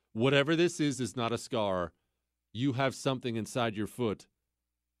wrong. Whatever this is not a scar. You have something inside your foot,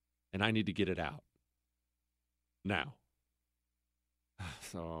 and I need to get it out now.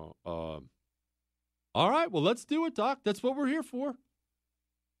 So, all right, well, let's do it, doc. That's what we're here for.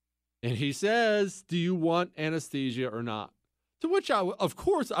 And he says, do you want anesthesia or not? To which, of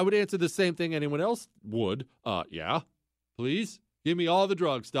course, I would answer the same thing anyone else would. Yeah, please. Give me all the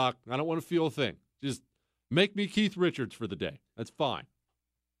drugs, doc. I don't want to feel a thing. Just make me Keith Richards for the day. That's fine.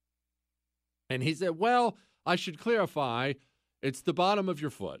 And he said, well, I should clarify, it's the bottom of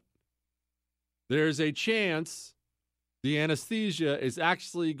your foot. There's a chance the anesthesia is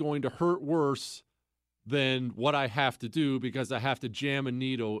actually going to hurt worse than what I have to do because I have to jam a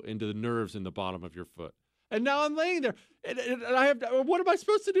needle into the nerves in the bottom of your foot. And now I'm laying there, and what am I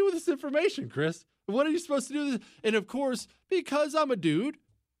supposed to do with this information, Chris? What are you supposed to do with this? And of course, because I'm a dude,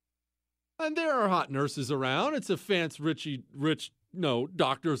 and there are hot nurses around, it's a fancy, rich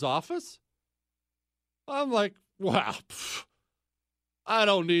doctor's office. I'm like, wow, I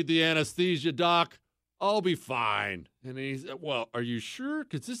don't need the anesthesia, doc. I'll be fine. And he said, well, are you sure?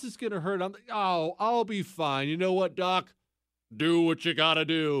 Because this is going to hurt. I'm like, oh, I'll be fine. You know what, doc? Do what you got to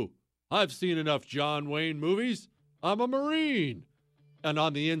do. I've seen enough John Wayne movies. I'm a Marine. And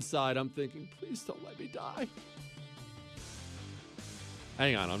on the inside, I'm thinking, please don't let me die.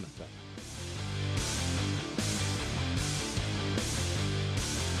 Hang on, I'm not done.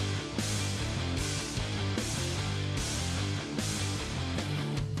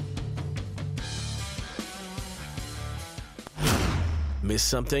 Miss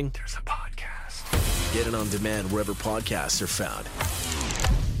something? There's a podcast. Get it on demand wherever podcasts are found.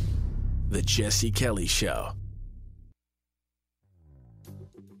 The Jesse Kelly Show.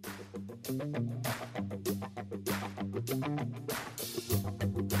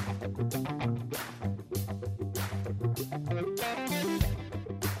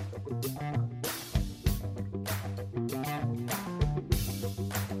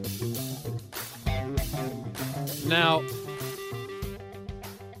 Now,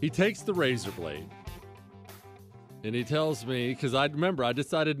 he takes the razor blade and he tells me, because I remember I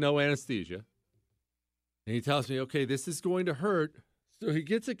decided no anesthesia. And he tells me, okay, this is going to hurt. So he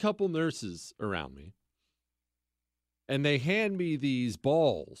gets a couple nurses around me and they hand me these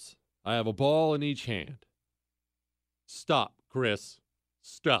balls. I have a ball in each hand. Stop, Chris.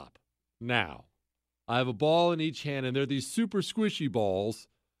 Stop. Now. I have a ball in each hand and they're these super squishy balls,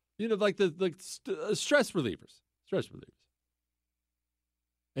 you know, like stress relievers. Stress relievers.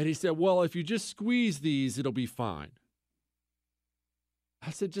 And he said, well, if you just squeeze these, it'll be fine.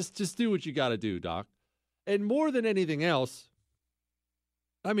 I said, just do what you got to do, doc. And more than anything else,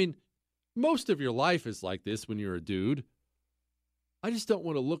 I mean, most of your life is like this when you're a dude. I just don't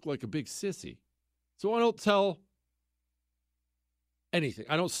want to look like a big sissy. So I don't tell anything.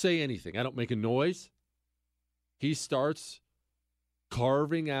 I don't say anything. I don't make a noise. He starts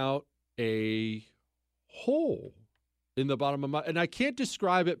carving out a hole in the bottom of my, and I can't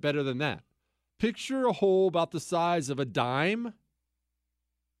describe it better than that. Picture a hole about the size of a dime.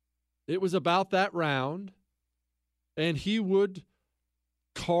 It was about that round, and he would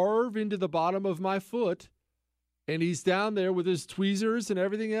carve into the bottom of my foot, and he's down there with his tweezers and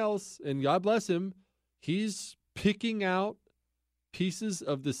everything else, and God bless him, he's picking out pieces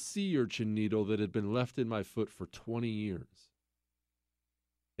of the sea urchin needle that had been left in my foot for 20 years.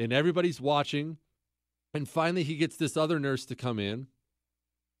 And everybody's watching. And finally, he gets this other nurse to come in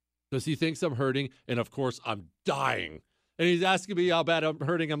because he thinks I'm hurting. And, of course, I'm dying. And he's asking me how bad I'm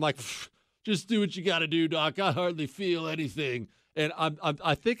hurting. I'm like, just do what you got to do, doc. I hardly feel anything. And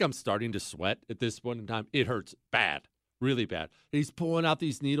I think I'm starting to sweat at this point in time. It hurts bad, really bad. And he's pulling out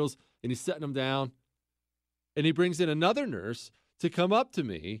these needles, and he's setting them down. And he brings in another nurse to come up to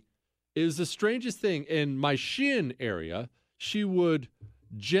me. It was the strangest thing. In my shin area, she would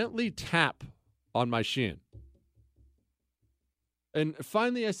gently tap on my shin. And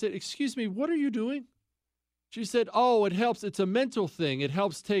finally I said, excuse me, what are you doing? She said, oh, it helps. It's a mental thing. It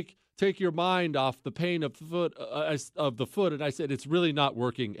helps take your mind off the pain of the foot. And I said, it's really not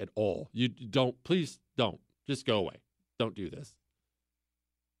working at all. You don't, please don't. Just go away. Don't do this.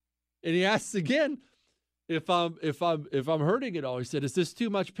 And he asks again if I'm hurting at all. He said, is this too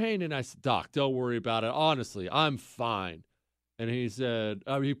much pain? And I said, doc, don't worry about it. Honestly, I'm fine. And he said,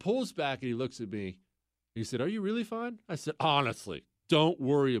 he pulls back and he looks at me. He said, are you really fine? I said, honestly, don't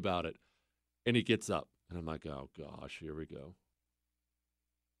worry about it. And he gets up. And I'm like, oh, gosh, here we go.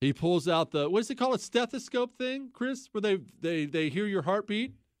 He pulls out the, what does it call, a stethoscope thing, Chris, where they hear your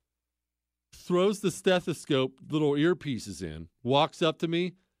heartbeat? Throws the stethoscope, little earpieces in, walks up to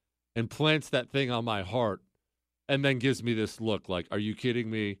me, and plants that thing on my heart, and then gives me this look like, are you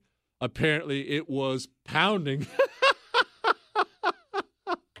kidding me? Apparently, it was pounding.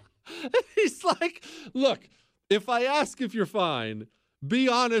 He's like, look, if I ask if you're fine, be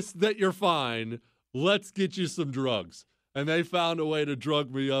honest that you're fine. Let's get you some drugs. And they found a way to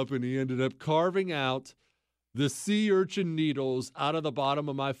drug me up, and he ended up carving out the sea urchin needles out of the bottom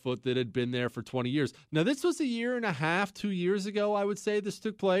of my foot that had been there for 20 years. Now, this was 1.5 years, 2 years ago, I would say this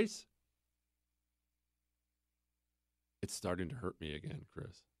took place. It's starting to hurt me again,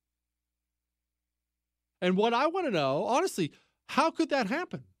 Chris. And what I want to know, honestly, how could that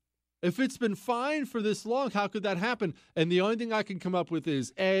happen? If it's been fine for this long, how could that happen? And the only thing I can come up with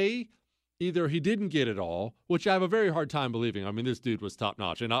is, A, either he didn't get it all, which I have a very hard time believing. I mean, this dude was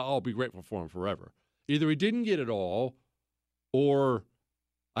top-notch, and I'll be grateful for him forever. Either he didn't get it all, or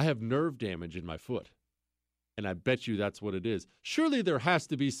I have nerve damage in my foot. And I bet you that's what it is. Surely there has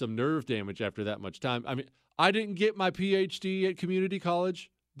to be some nerve damage after that much time. I mean, I didn't get my PhD at community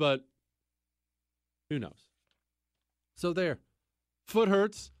college, but who knows? So there. Foot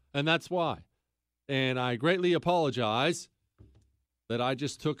hurts. And that's why. And I greatly apologize that I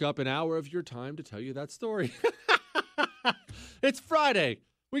just took up an hour of your time to tell you that story. It's Friday.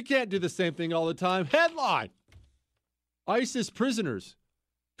 We can't do the same thing all the time. Headline: ISIS prisoners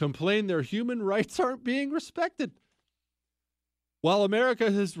complain their human rights aren't being respected. While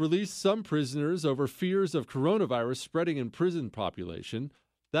America has released some prisoners over fears of coronavirus spreading in prison population,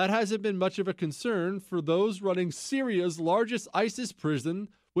 that hasn't been much of a concern for those running Syria's largest ISIS prison,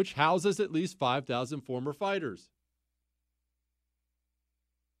 which houses at least 5,000 former fighters.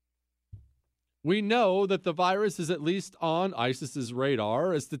 We know that the virus is at least on ISIS's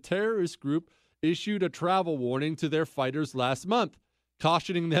radar, as the terrorist group issued a travel warning to their fighters last month,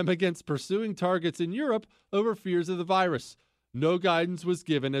 cautioning them against pursuing targets in Europe over fears of the virus. No guidance was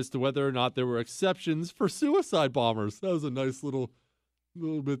given as to whether or not there were exceptions for suicide bombers. That was a nice little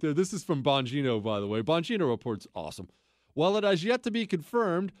bit there. This is from Bongino, by the way. Bongino report's awesome. While it has yet to be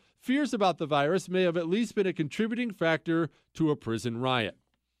confirmed, fears about the virus may have at least been a contributing factor to a prison riot.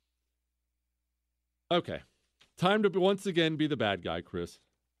 Okay, time to once again be the bad guy, Chris.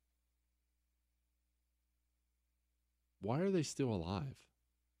 Why are they still alive?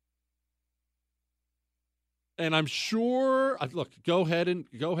 And I'm sure, look, go ahead and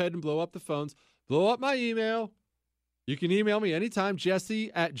blow up the phones. Blow up my email. You can email me anytime,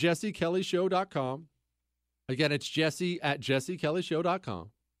 Jesse@jessekellyshow.com. Again, it's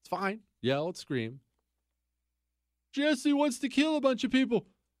Jesse@jessekellyshow.com. It's fine. Yell and scream. Jesse wants to kill a bunch of people.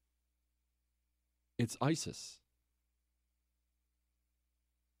 It's ISIS.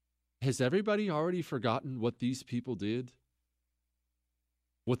 Has everybody already forgotten what these people did?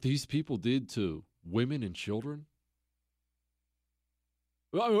 What these people did to women and children?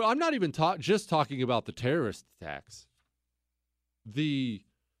 I'm not even just talking about the terrorist attacks. The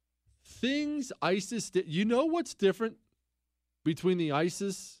things ISIS did. You know what's different between the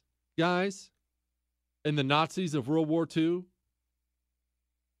ISIS guys and the Nazis of World War II?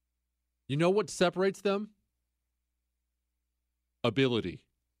 You know what separates them? Ability.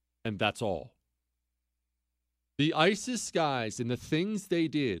 And that's all. The ISIS guys and the things they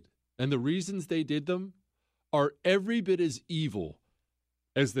did and the reasons they did them are every bit as evil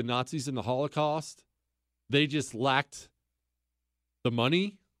as the Nazis in the Holocaust. They just lacked the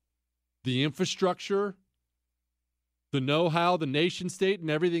money, the infrastructure, the know-how, the nation state,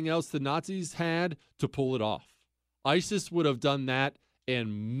 and everything else the Nazis had to pull it off. ISIS would have done that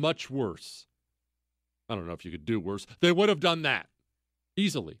and much worse. I don't know if you could do worse. They would have done that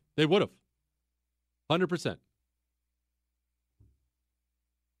easily. They would have. 100%.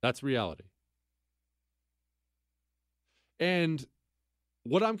 That's reality. And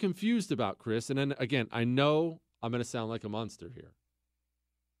what I'm confused about, Chris, and then again, I know I'm going to sound like a monster here.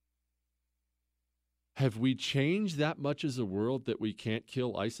 Have we changed that much as a world that we can't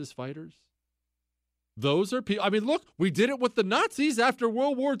kill ISIS fighters? Those are people. I mean, look, we did it with the Nazis after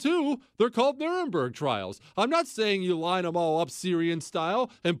World War II. They're called Nuremberg trials. I'm not saying you line them all up Syrian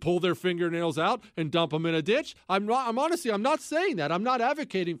style and pull their fingernails out and dump them in a ditch. I'm not saying that. I'm not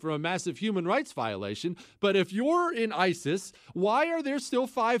advocating for a massive human rights violation. But if you're in ISIS, why are there still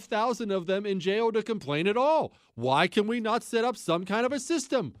 5,000 of them in jail to complain at all? Why can we not set up some kind of a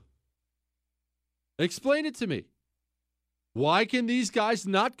system? Explain it to me. Why can these guys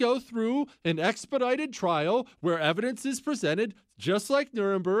not go through an expedited trial where evidence is presented, just like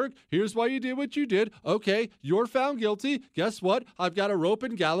Nuremberg? Here's why you did what you did. Okay, you're found guilty. Guess what? I've got a rope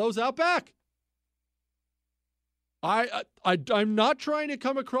and gallows out back. I'm not trying to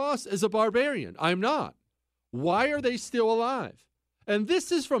come across as a barbarian. I'm not. Why are they still alive? And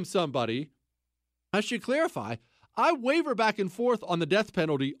this is from somebody, I should clarify, I waver back and forth on the death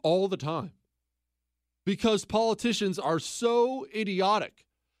penalty all the time. Because politicians are so idiotic,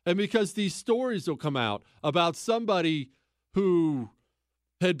 and because these stories will come out about somebody who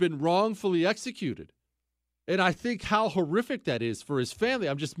had been wrongfully executed. And I think how horrific that is for his family.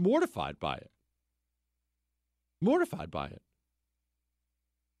 I'm just mortified by it. Mortified by it.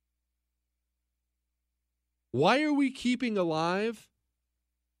 Why are we keeping alive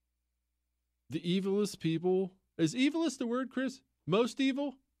the evilest people? Is evilest the word, Chris? Most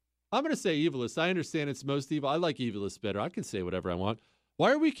evil? I'm going to say evilest. I understand it's most evil. I like evilest better. I can say whatever I want.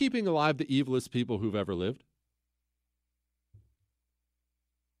 Why are we keeping alive the evilest people who've ever lived?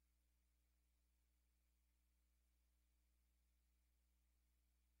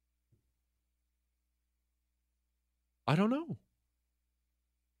 I don't know.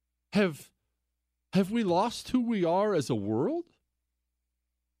 Have we lost who we are as a world?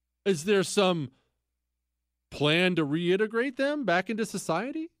 Is there some plan to reintegrate them back into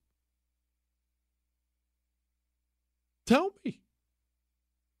society? Tell me.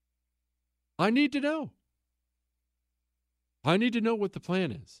 I need to know. I need to know what the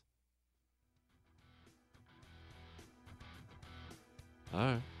plan is. All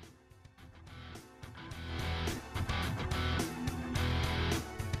right.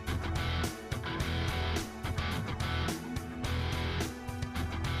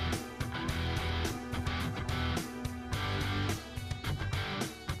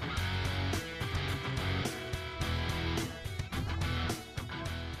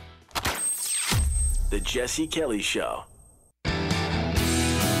 The Jesse Kelly Show.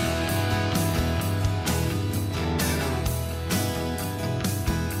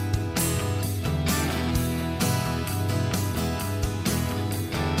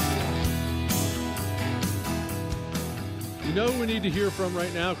 You know who we need to hear from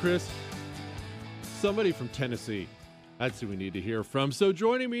right now, Chris? Somebody from Tennessee. That's who we need to hear from. So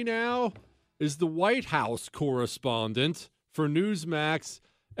joining me now is the White House correspondent for Newsmax,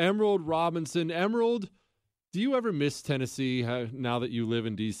 Emerald Robinson. Emerald, do you ever miss Tennessee now that you live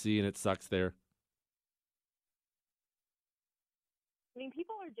in D.C. and it sucks there? I mean,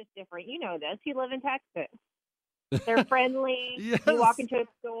 people are just different. You know this. You live in Texas. They're friendly. Yes. You walk into a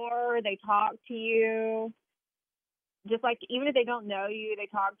store, they talk to you. Just like, even if they don't know you, they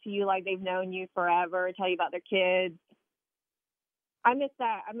talk to you like they've known you forever, tell you about their kids. I miss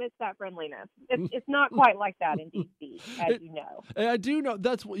that. I miss that friendliness. It's not quite like that in D.C., as you know. I do know.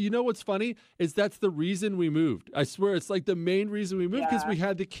 You know what's funny is that's the reason we moved. I swear it's like the main reason we moved because we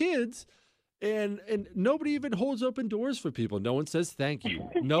had the kids, and nobody even holds open doors for people. No one says thank you.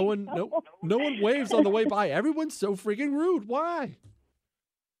 No one waves on the way by. Everyone's so freaking rude. Why?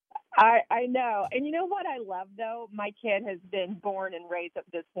 I know. And you know what I love, though? My kid has been born and raised up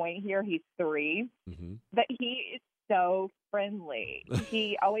to this point here. He's 3. Mm-hmm. But he is so friendly.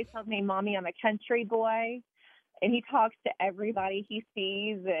 He always tells me, Mommy, I'm a country boy. And he talks to everybody he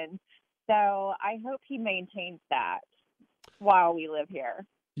sees. And so I hope he maintains that while we live here.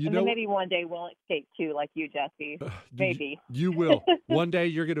 Then maybe one day we'll escape too, like you, Jesse. Maybe. You will. One day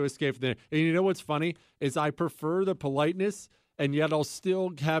you're going to escape from there. And you know what's funny is I prefer the politeness, and yet I'll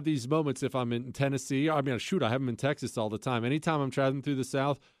still have these moments if I'm in Tennessee. I mean, shoot, I have them in Texas all the time. Anytime I'm traveling through the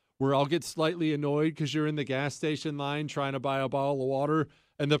South where I'll get slightly annoyed because you're in the gas station line trying to buy a bottle of water,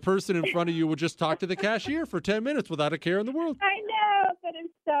 and the person in front of you will just talk to the cashier for 10 minutes without a care in the world. I know, but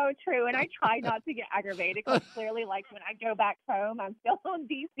it's so true. And I try not to get aggravated because clearly, like, when I go back home, I'm still on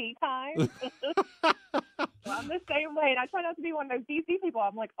D.C. time. So I'm the same way. And I try not to be one of those D.C. people.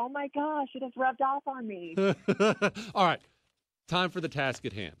 I'm like, oh, my gosh, it has rubbed off on me. All right. Time for the task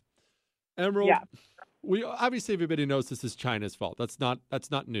at hand. Emerald, we obviously everybody knows this is China's fault. That's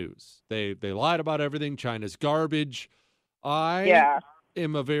not news. They lied about everything. China's garbage. I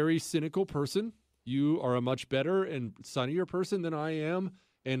am a very cynical person. You are a much better and sunnier person than I am,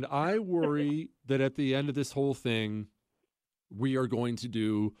 and I worry that at the end of this whole thing, we are going to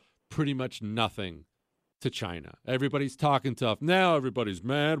do pretty much nothing to China. Everybody's talking tough. Now everybody's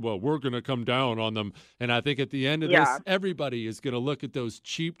mad. Well, we're going to come down on them. And I think at the end of this, everybody is going to look at those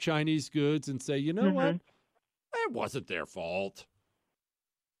cheap Chinese goods and say, you know what? It wasn't their fault.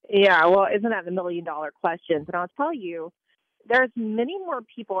 Yeah, well, isn't that the $1 million question? And I'll tell you, there's many more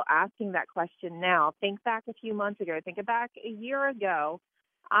people asking that question now. Think back a few months ago. Think back a year ago.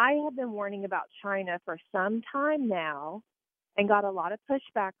 I have been warning about China for some time now and got a lot of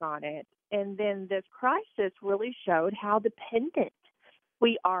pushback on it. And then this crisis really showed how dependent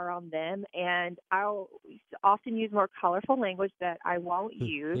we are on them. And I'll often use more colorful language that I won't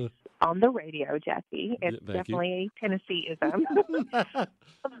use on the radio, Jesse. It's definitely a Tennesseeism.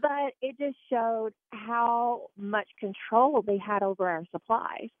 But it just showed how much control they had over our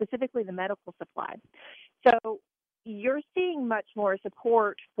supply, specifically the medical supply. So you're seeing much more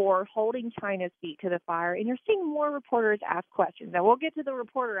support for holding China's feet to the fire, and you're seeing more reporters ask questions. Now, we'll get to the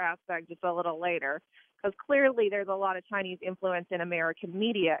reporter aspect just a little later, because clearly there's a lot of Chinese influence in American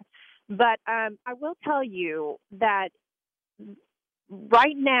media. But I will tell you that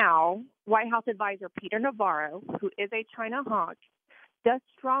right now, White House advisor Peter Navarro, who is a China hawk, does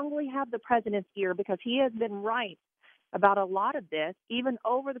strongly have the president's ear because he has been right about a lot of this, even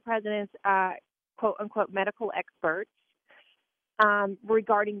over the president's quote-unquote medical experts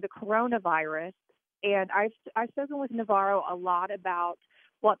regarding the coronavirus. And I've spoken with Navarro a lot about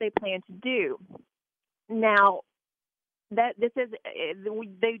what they plan to do. Now, they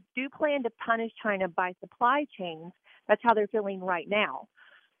do plan to punish China by supply chains. That's how they're feeling right now.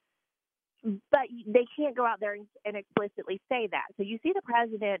 But they can't go out there and explicitly say that. So you see the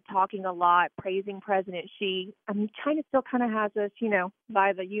president talking a lot, praising President Xi. I mean, China still kind of has us,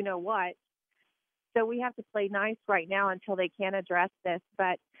 by the you-know-what. So we have to play nice right now until they can address this.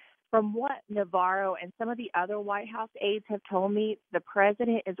 But from what Navarro and some of the other White House aides have told me, the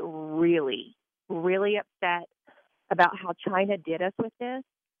president is really, really upset about how China did us with this,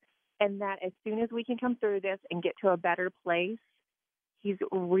 and that as soon as we can come through this and get to a better place, he's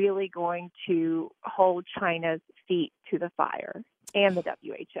really going to hold China's feet to the fire, and the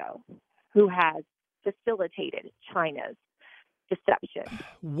WHO, who has facilitated China's deception.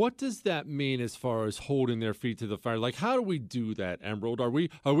 What does that mean as far as holding their feet to the fire? Like, how do we do that, Emerald? Are we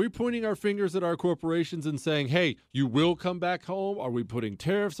pointing our fingers at our corporations and saying, "Hey, you will come back home"? Are we putting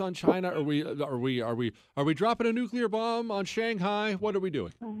tariffs on China? Are we dropping a nuclear bomb on Shanghai? What are we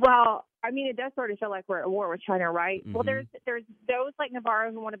doing? Well, I mean, it does sort of feel like we're at war with China, right? Mm-hmm. Well, there's those like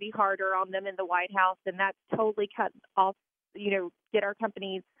Navarro who want to be harder on them in the White House, and that's totally cut off get our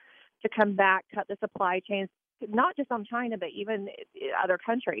companies to come back, cut the supply chains, not just on China, but even other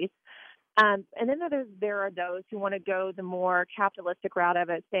countries. And then there are those who want to go the more capitalistic route of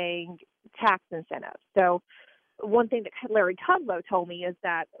it, saying tax incentives. So one thing that Larry Kudlow told me is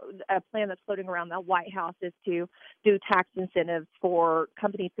that a plan that's floating around the White House is to do tax incentives for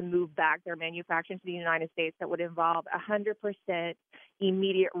companies to move back their manufacturing to the United States that would involve 100%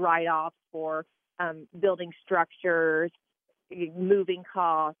 immediate write-offs for building structures, moving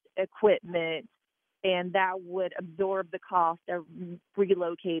costs, equipment, and that would absorb the cost of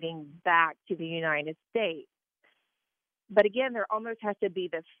relocating back to the United States. But again, there almost has to be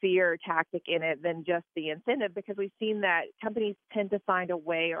the fear tactic in it than just the incentive, because we've seen that companies tend to find a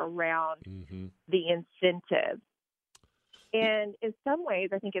way around the incentive. And in some ways,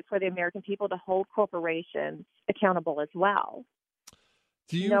 I think it's for the American people to hold corporations accountable as well.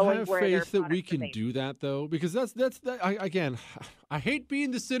 Do you have faith that we can do that, though? Because again, I hate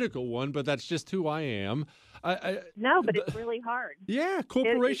being the cynical one, but that's just who I am. No, but it's really hard. Yeah,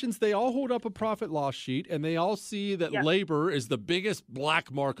 corporations, they all hold up a profit loss sheet, and they all see that labor is the biggest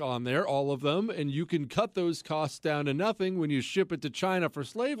black mark on there, all of them, and you can cut those costs down to nothing when you ship it to China for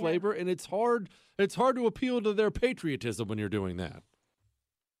slave labor, and it's hard to appeal to their patriotism when you're doing that.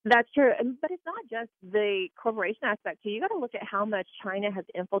 That's true. But it's not just the corporation aspect. So you got to look at how much China has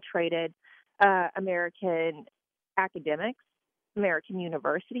infiltrated American academics, American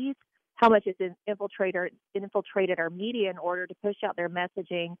universities, how much it's infiltrated our media in order to push out their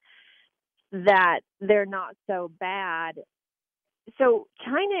messaging that they're not so bad. So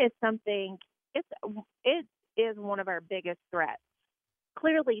China is something, it is one of our biggest threats.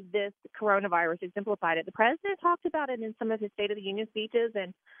 Clearly, this coronavirus exemplified it. The president talked about it in some of his State of the Union speeches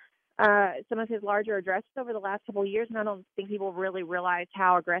and some of his larger addresses over the last couple of years, and I don't think people really realized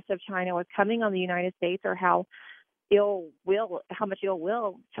how aggressive China was coming on the United States, or how much ill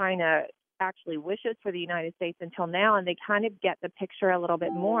will China actually wishes for the United States until now, and they kind of get the picture a little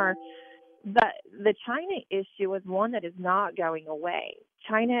bit more. But the China issue is one that is not going away.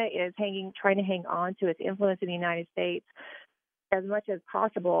 China is trying to hang on to its influence in the United States as much as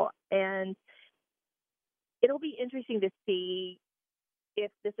possible, and it'll be interesting to see if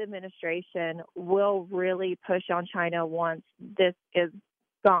this administration will really push on China once this is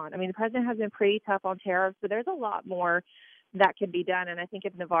gone. I mean, the president has been pretty tough on tariffs, but there's a lot more that can be done, and I think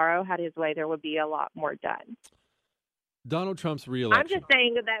if Navarro had his way, there would be a lot more done. Donald Trump's reelection. I'm just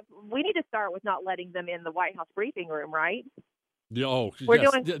saying that we need to start with not letting them in the White House briefing room, right? Oh,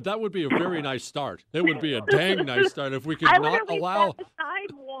 yes, that would be a very nice start. It would be a dang nice start if we could not allow. Set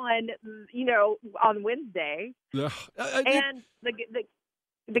aside one, on Wednesday, and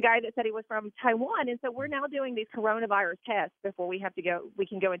the guy that said he was from Taiwan, and so we're now doing these coronavirus tests before we have to go. We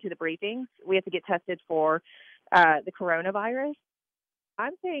can go into the briefings. We have to get tested for the coronavirus.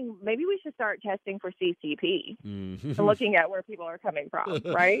 I'm saying maybe we should start testing for CCP and looking at where people are coming from,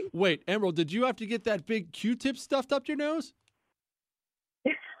 right? Wait, Emerald, did you have to get that big Q-tip stuffed up your nose?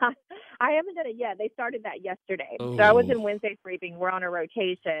 I haven't done it yet. They started that yesterday. So I was in Wednesday's briefing. We're on a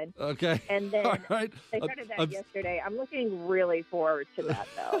rotation. Okay. And then right. They started that yesterday. I'm looking really forward to that,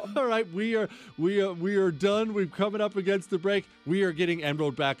 though. All right. We are done. We're coming up against the break. We are getting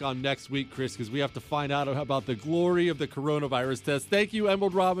Emerald back on next week, Chris, because we have to find out about the glory of the coronavirus test. Thank you,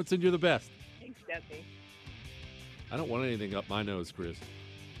 Emerald Robinson. You're the best. Thanks, Jesse. I don't want anything up my nose, Chris.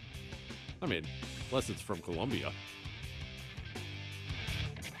 I mean, unless it's from Colombia.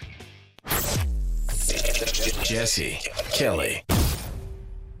 Jesse Kelly.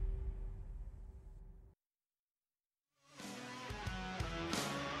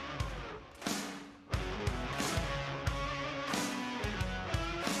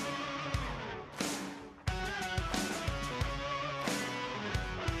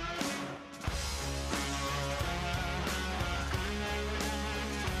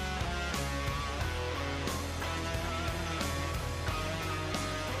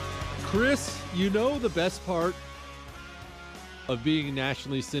 Chris, you know the best part of being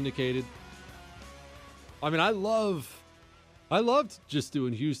nationally syndicated? I mean, I loved just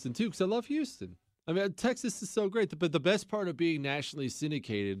doing Houston, too, because I love Houston. I mean, Texas is so great, but the best part of being nationally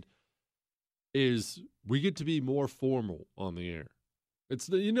syndicated is we get to be more formal on the air.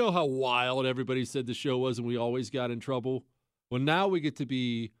 You know how wild everybody said the show was and we always got in trouble? Well, now we get to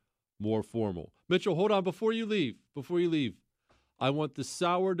be more formal. Mitchell, hold on. Before you leave, I want the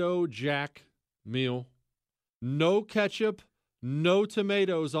sourdough jack meal. No ketchup, no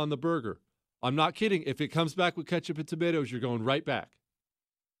tomatoes on the burger. I'm not kidding. If it comes back with ketchup and tomatoes, you're going right back.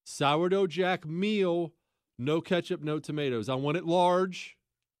 Sourdough jack meal, no ketchup, no tomatoes. I want it large.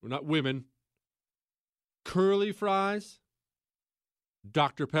 We're not women. Curly fries,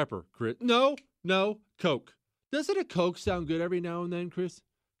 Dr. Pepper, Chris. No, Coke. Doesn't a Coke sound good every now and then, Chris?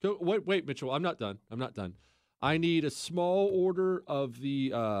 Wait, Mitchell. I'm not done. I need a small order of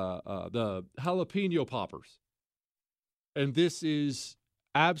the jalapeno poppers. And this is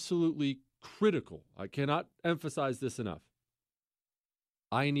absolutely critical. I cannot emphasize this enough.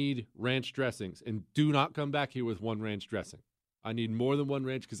 I need ranch dressings. And do not come back here with one ranch dressing. I need more than one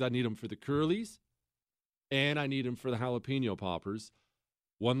ranch because I need them for the curlies and I need them for the jalapeno poppers.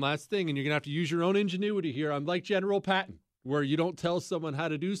 One last thing, and you're going to have to use your own ingenuity here. I'm like General Patton, where you don't tell someone how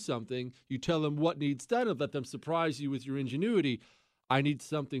to do something. You tell them what needs done and let them surprise you with your ingenuity. I need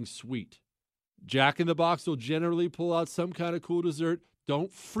something sweet. Jack in the Box will generally pull out some kind of cool dessert.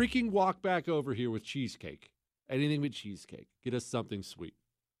 Don't freaking walk back over here with cheesecake. Anything but cheesecake. Get us something sweet.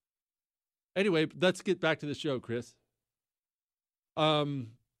 Anyway, let's get back to the show, Chris. It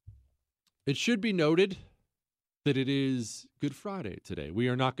should be noted that it is Good Friday today. We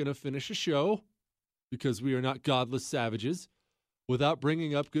are not going to finish a show because we are not godless savages without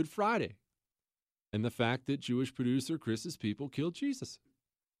bringing up Good Friday and the fact that Jewish producer Chris's people killed Jesus.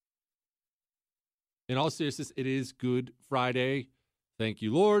 In all seriousness, it is Good Friday. Thank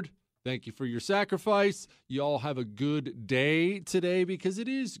you, Lord. Thank you for your sacrifice. You all have a good day today because it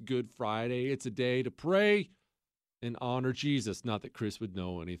is Good Friday. It's a day to pray and honor Jesus. Not that Chris would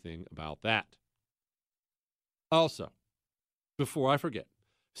know anything about that. Also, before I forget,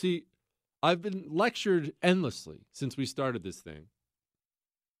 see, I've been lectured endlessly since we started this thing,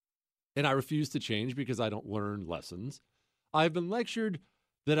 and I refuse to change because I don't learn lessons. I've been lectured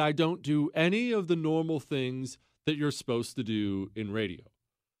that I don't do any of the normal things that you're supposed to do in radio.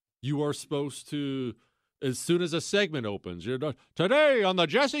 You are supposed to, as soon as a segment opens, today on the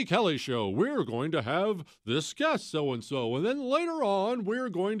Jesse Kelly Show, we're going to have this guest so-and-so, and then later on, we're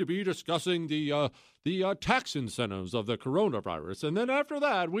going to be discussing the tax incentives of the coronavirus, and then after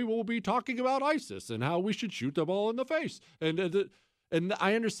that, we will be talking about ISIS and how we should shoot them all in the face. And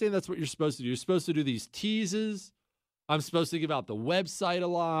I understand that's what you're supposed to do. You're supposed to do these teases. I'm supposed to give out the website a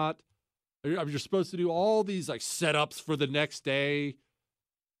lot. You're supposed to do all these like setups for the next day.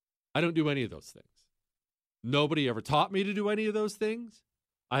 I don't do any of those things. Nobody ever taught me to do any of those things.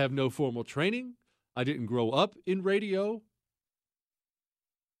 I have no formal training. I didn't grow up in radio.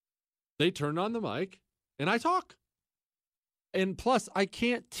 They turn on the mic and I talk. And plus, I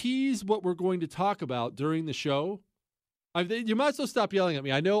can't tease what we're going to talk about during the show. You might as well stop yelling at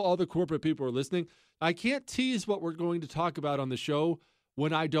me. I know all the corporate people are listening. I can't tease what we're going to talk about on the show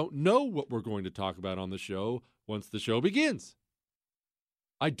when I don't know what we're going to talk about on the show once the show begins.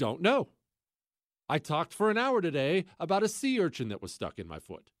 I don't know. I talked for an hour today about a sea urchin that was stuck in my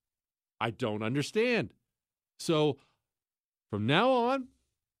foot. I don't understand. So from now on,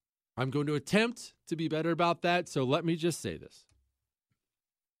 I'm going to attempt to be better about that. So let me just say this.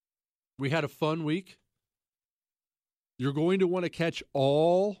 We had a fun week. You're going to want to catch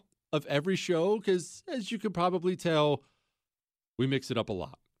all of every show because, as you can probably tell, we mix it up a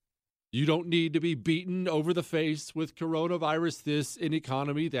lot. You don't need to be beaten over the face with coronavirus this and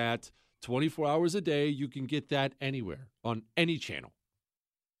economy that. 24 hours a day, you can get that anywhere, on any channel.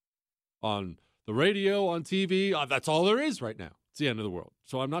 On the radio, on TV, that's all there is right now. It's the end of the world.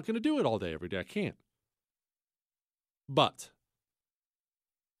 So I'm not going to do it all day, every day. I can't. But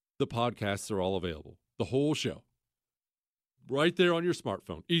the podcasts are all available. The whole show. Right there on your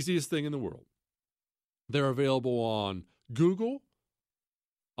smartphone. Easiest thing in the world. They're available on Google,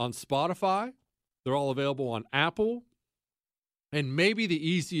 on Spotify. They're all available on Apple. And maybe the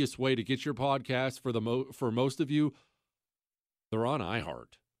easiest way to get your podcast for most of you, they're on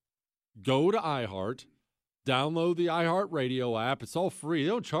iHeart. Go to iHeart, download the iHeart Radio app. It's all free. They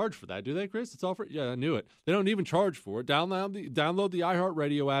don't charge for that, do they, Chris? It's all free. Yeah, I knew it. They don't even charge for it. Download the iHeart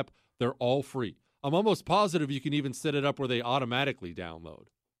Radio app. They're all free. I'm almost positive you can even set it up where they automatically download.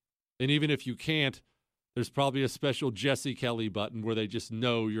 And even if you can't, there's probably a special Jesse Kelly button where they just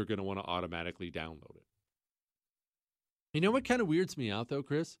know you're going to want to automatically download it. You know what kind of weirds me out, though,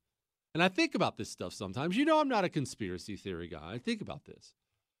 Chris? And I think about this stuff sometimes. You know I'm not a conspiracy theory guy. I think about this.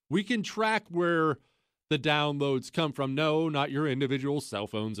 We can track where the downloads come from. No, not your individual cell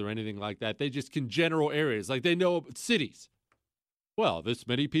phones or anything like that. They just can general areas. Like they know cities. Well, this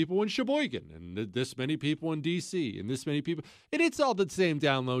many people in Sheboygan, and this many people in D.C., and this many people. And it's all the same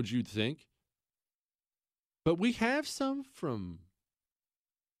downloads you'd think. But we have some from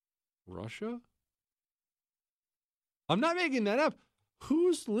Russia? I'm not making that up.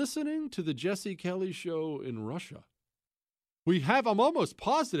 Who's listening to the Jesse Kelly Show in Russia? I'm almost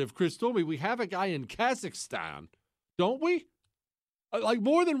positive, Chris told me, we have a guy in Kazakhstan, don't we? Like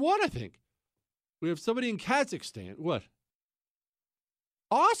more than one, I think. We have somebody in Kazakhstan. What?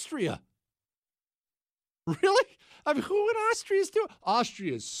 Austria. Really? I mean, who in Austria is doing?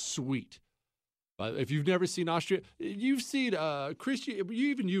 Austria is sweet. If you've never seen Austria, you've seen Chris.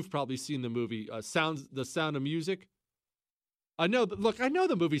 You've probably seen the movie The Sound of Music. I know. Look, I know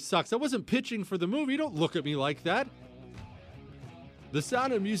the movie sucks. I wasn't pitching for the movie. Don't look at me like that. The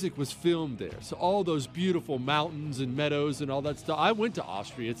Sound of Music was filmed there, so all those beautiful mountains and meadows and all that stuff. I went to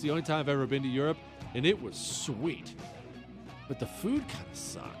Austria. It's the only time I've ever been to Europe, and it was sweet. But the food kind of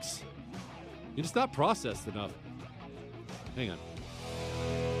sucks. It's not processed enough. Hang on.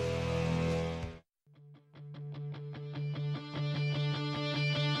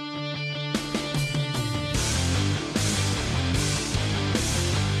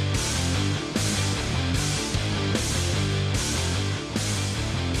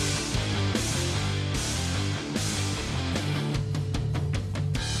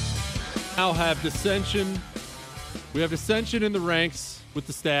 Now have dissension. We have dissension in the ranks with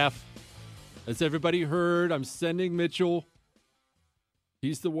the staff. As everybody heard, I'm sending Mitchell.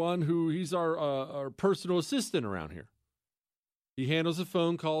 He's our personal assistant around here. He handles the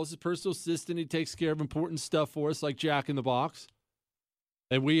phone calls, his personal assistant. He takes care of important stuff for us like Jack in the Box.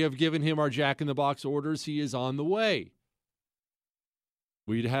 And we have given him our Jack in the Box orders. He is on the way.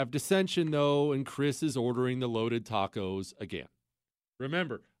 We'd have dissension, though, and Chris is ordering the loaded tacos again.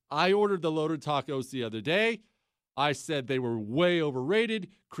 Remember, I ordered the loaded tacos the other day. I said they were way overrated.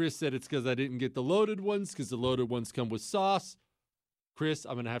 Chris said it's because I didn't get the loaded ones because the loaded ones come with sauce. Chris,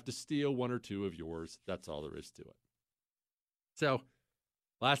 I'm going to have to steal one or two of yours. That's all there is to it. So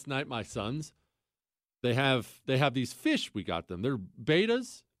last night, my sons, they have these fish we got them. They're beta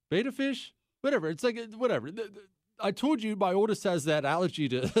fish, whatever. It's like, whatever. I told you my oldest has that allergy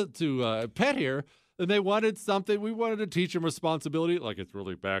to pet hair. And they wanted something. We wanted to teach them responsibility. Like, it's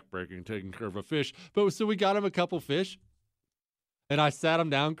really backbreaking taking care of a fish. So we got him a couple fish. And I sat him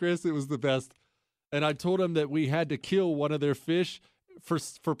down, Chris. It was the best. And I told him that we had to kill one of their fish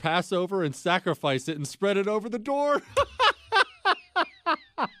for Passover and sacrifice it and spread it over the door.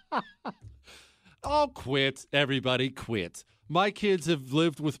 Oh, quit. Everybody quit. My kids have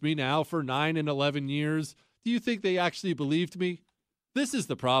lived with me now for 9 and 11 years. Do you think they actually believed me? This is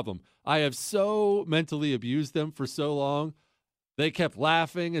the problem. I have so mentally abused them for so long. They kept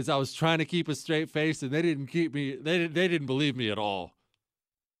laughing as I was trying to keep a straight face, and they didn't didn't believe me at all.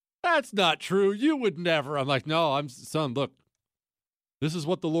 That's not true. You would never. I'm like, no, son, look, this is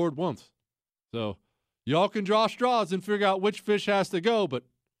what the Lord wants. So y'all can draw straws and figure out which fish has to go, but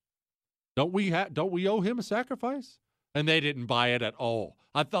don't we owe him a sacrifice? And they didn't buy it at all.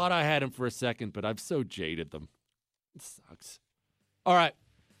 I thought I had him for a second, but I've so jaded them. It sucks. All right.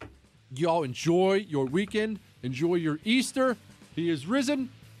 Y'all enjoy your weekend. Enjoy your Easter. He is risen.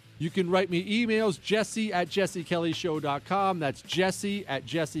 You can write me emails, jesse@jessekellyshow.com. That's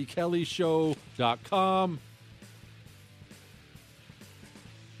jesse@jessekellyshow.com.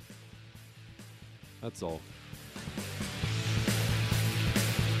 That's all.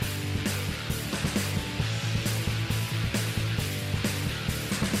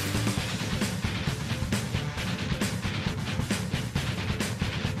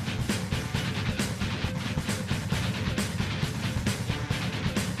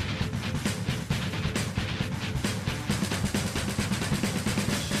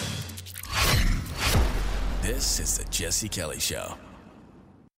 This is the Jesse Kelly Show.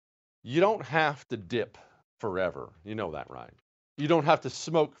 You don't have to dip forever. You know that, right? You don't have to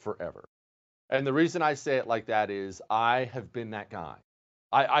smoke forever. And the reason I say it like that is I have been that guy.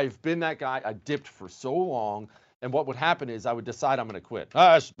 I've been that guy. I dipped for so long. And what would happen is I would decide I'm going to quit.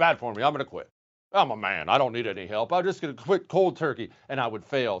 It's bad for me. I'm going to quit. I'm a man. I don't need any help. I'm just going to quit cold turkey. And I would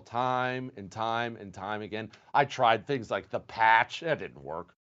fail time and time and time again. I tried things like the patch. That didn't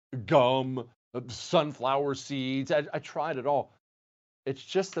work. Gum. Sunflower seeds. I tried it all. It's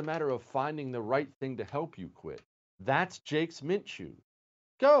just a matter of finding the right thing to help you quit. That's Jake's Mint Chew.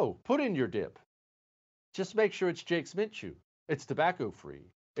 Go, put in your dip. Just make sure it's Jake's Mint Chew. It's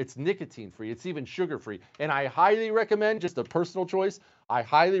tobacco-free. It's nicotine-free. It's even sugar-free. And I highly recommend, just a personal choice, I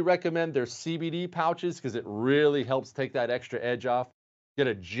highly recommend their CBD pouches because it really helps take that extra edge off. Get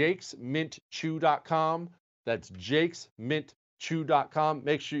a jakesmintchew.com. That's jakesmintchew.com.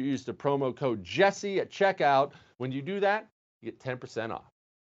 Make sure you use the promo code Jesse at checkout. When you do that, you get 10% off.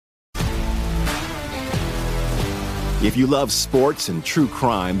 If you love sports and true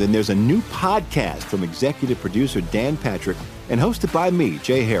crime, then there's a new podcast from executive producer Dan Patrick and hosted by me,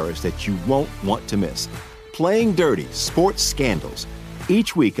 Jay Harris, that you won't want to miss. Playing Dirty: Sports Scandals.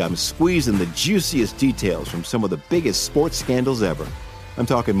 Each week, I'm squeezing the juiciest details from some of the biggest sports scandals ever. I'm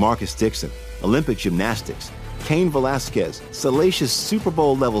talking Marcus Dixon, Olympic gymnastics, Cain Velasquez, salacious Super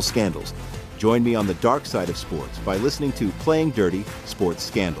Bowl level scandals. Join me on the dark side of sports by listening to Playing Dirty Sports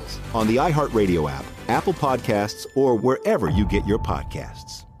Scandals on the iHeartRadio app, Apple Podcasts, or wherever you get your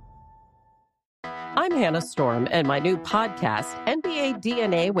podcasts. I'm Hannah Storm, and my new podcast, NBA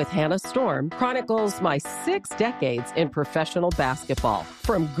DNA with Hannah Storm, chronicles my 6 decades in professional basketball.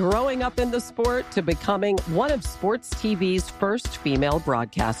 From growing up in the sport to becoming one of sports TV's first female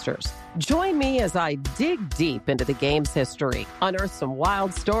broadcasters. Join me as I dig deep into the game's history, unearth some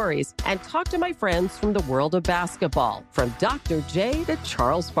wild stories, and talk to my friends from the world of basketball, from Dr. J to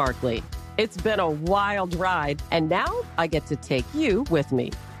Charles Barkley. It's been a wild ride, and now I get to take you with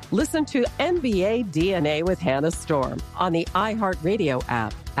me. Listen to NBA DNA with Hannah Storm on the iHeartRadio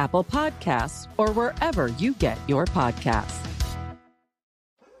app, Apple Podcasts, or wherever you get your podcasts.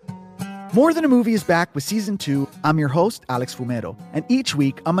 More Than a Movie is back with Season 2. I'm your host, Alex Fumero, and each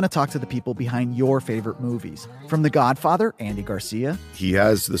week I'm going to talk to the people behind your favorite movies. From The Godfather, Andy Garcia. He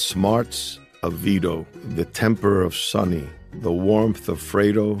has the smarts of Vito, the temper of Sonny, the warmth of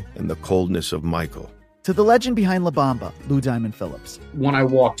Fredo, and the coldness of Michael. To the legend behind La Bamba, Lou Diamond Phillips. When I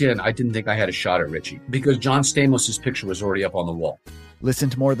walked in, I didn't think I had a shot at Richie because John Stamos' picture was already up on the wall. Listen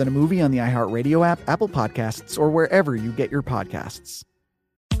to More Than a Movie on the iHeartRadio app, Apple Podcasts, or wherever you get your podcasts.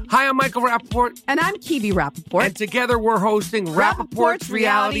 Hi, I'm Michael Rappaport. And I'm Kibi Rappaport. And together we're hosting Rappaport's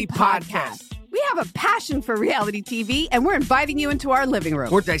Reality Podcast. We have a passion for reality TV, and we're inviting you into our living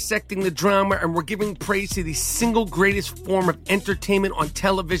room. We're dissecting the drama, and we're giving praise to the single greatest form of entertainment on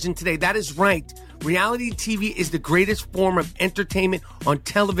television today. That is right. Reality TV is the greatest form of entertainment on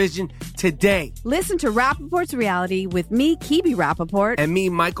television today. Listen to Rappaport's Reality with me, Kibi Rappaport. And me,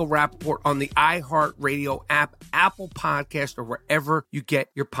 Michael Rappaport, on the iHeartRadio app, Apple Podcast, or wherever you get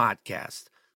your podcast.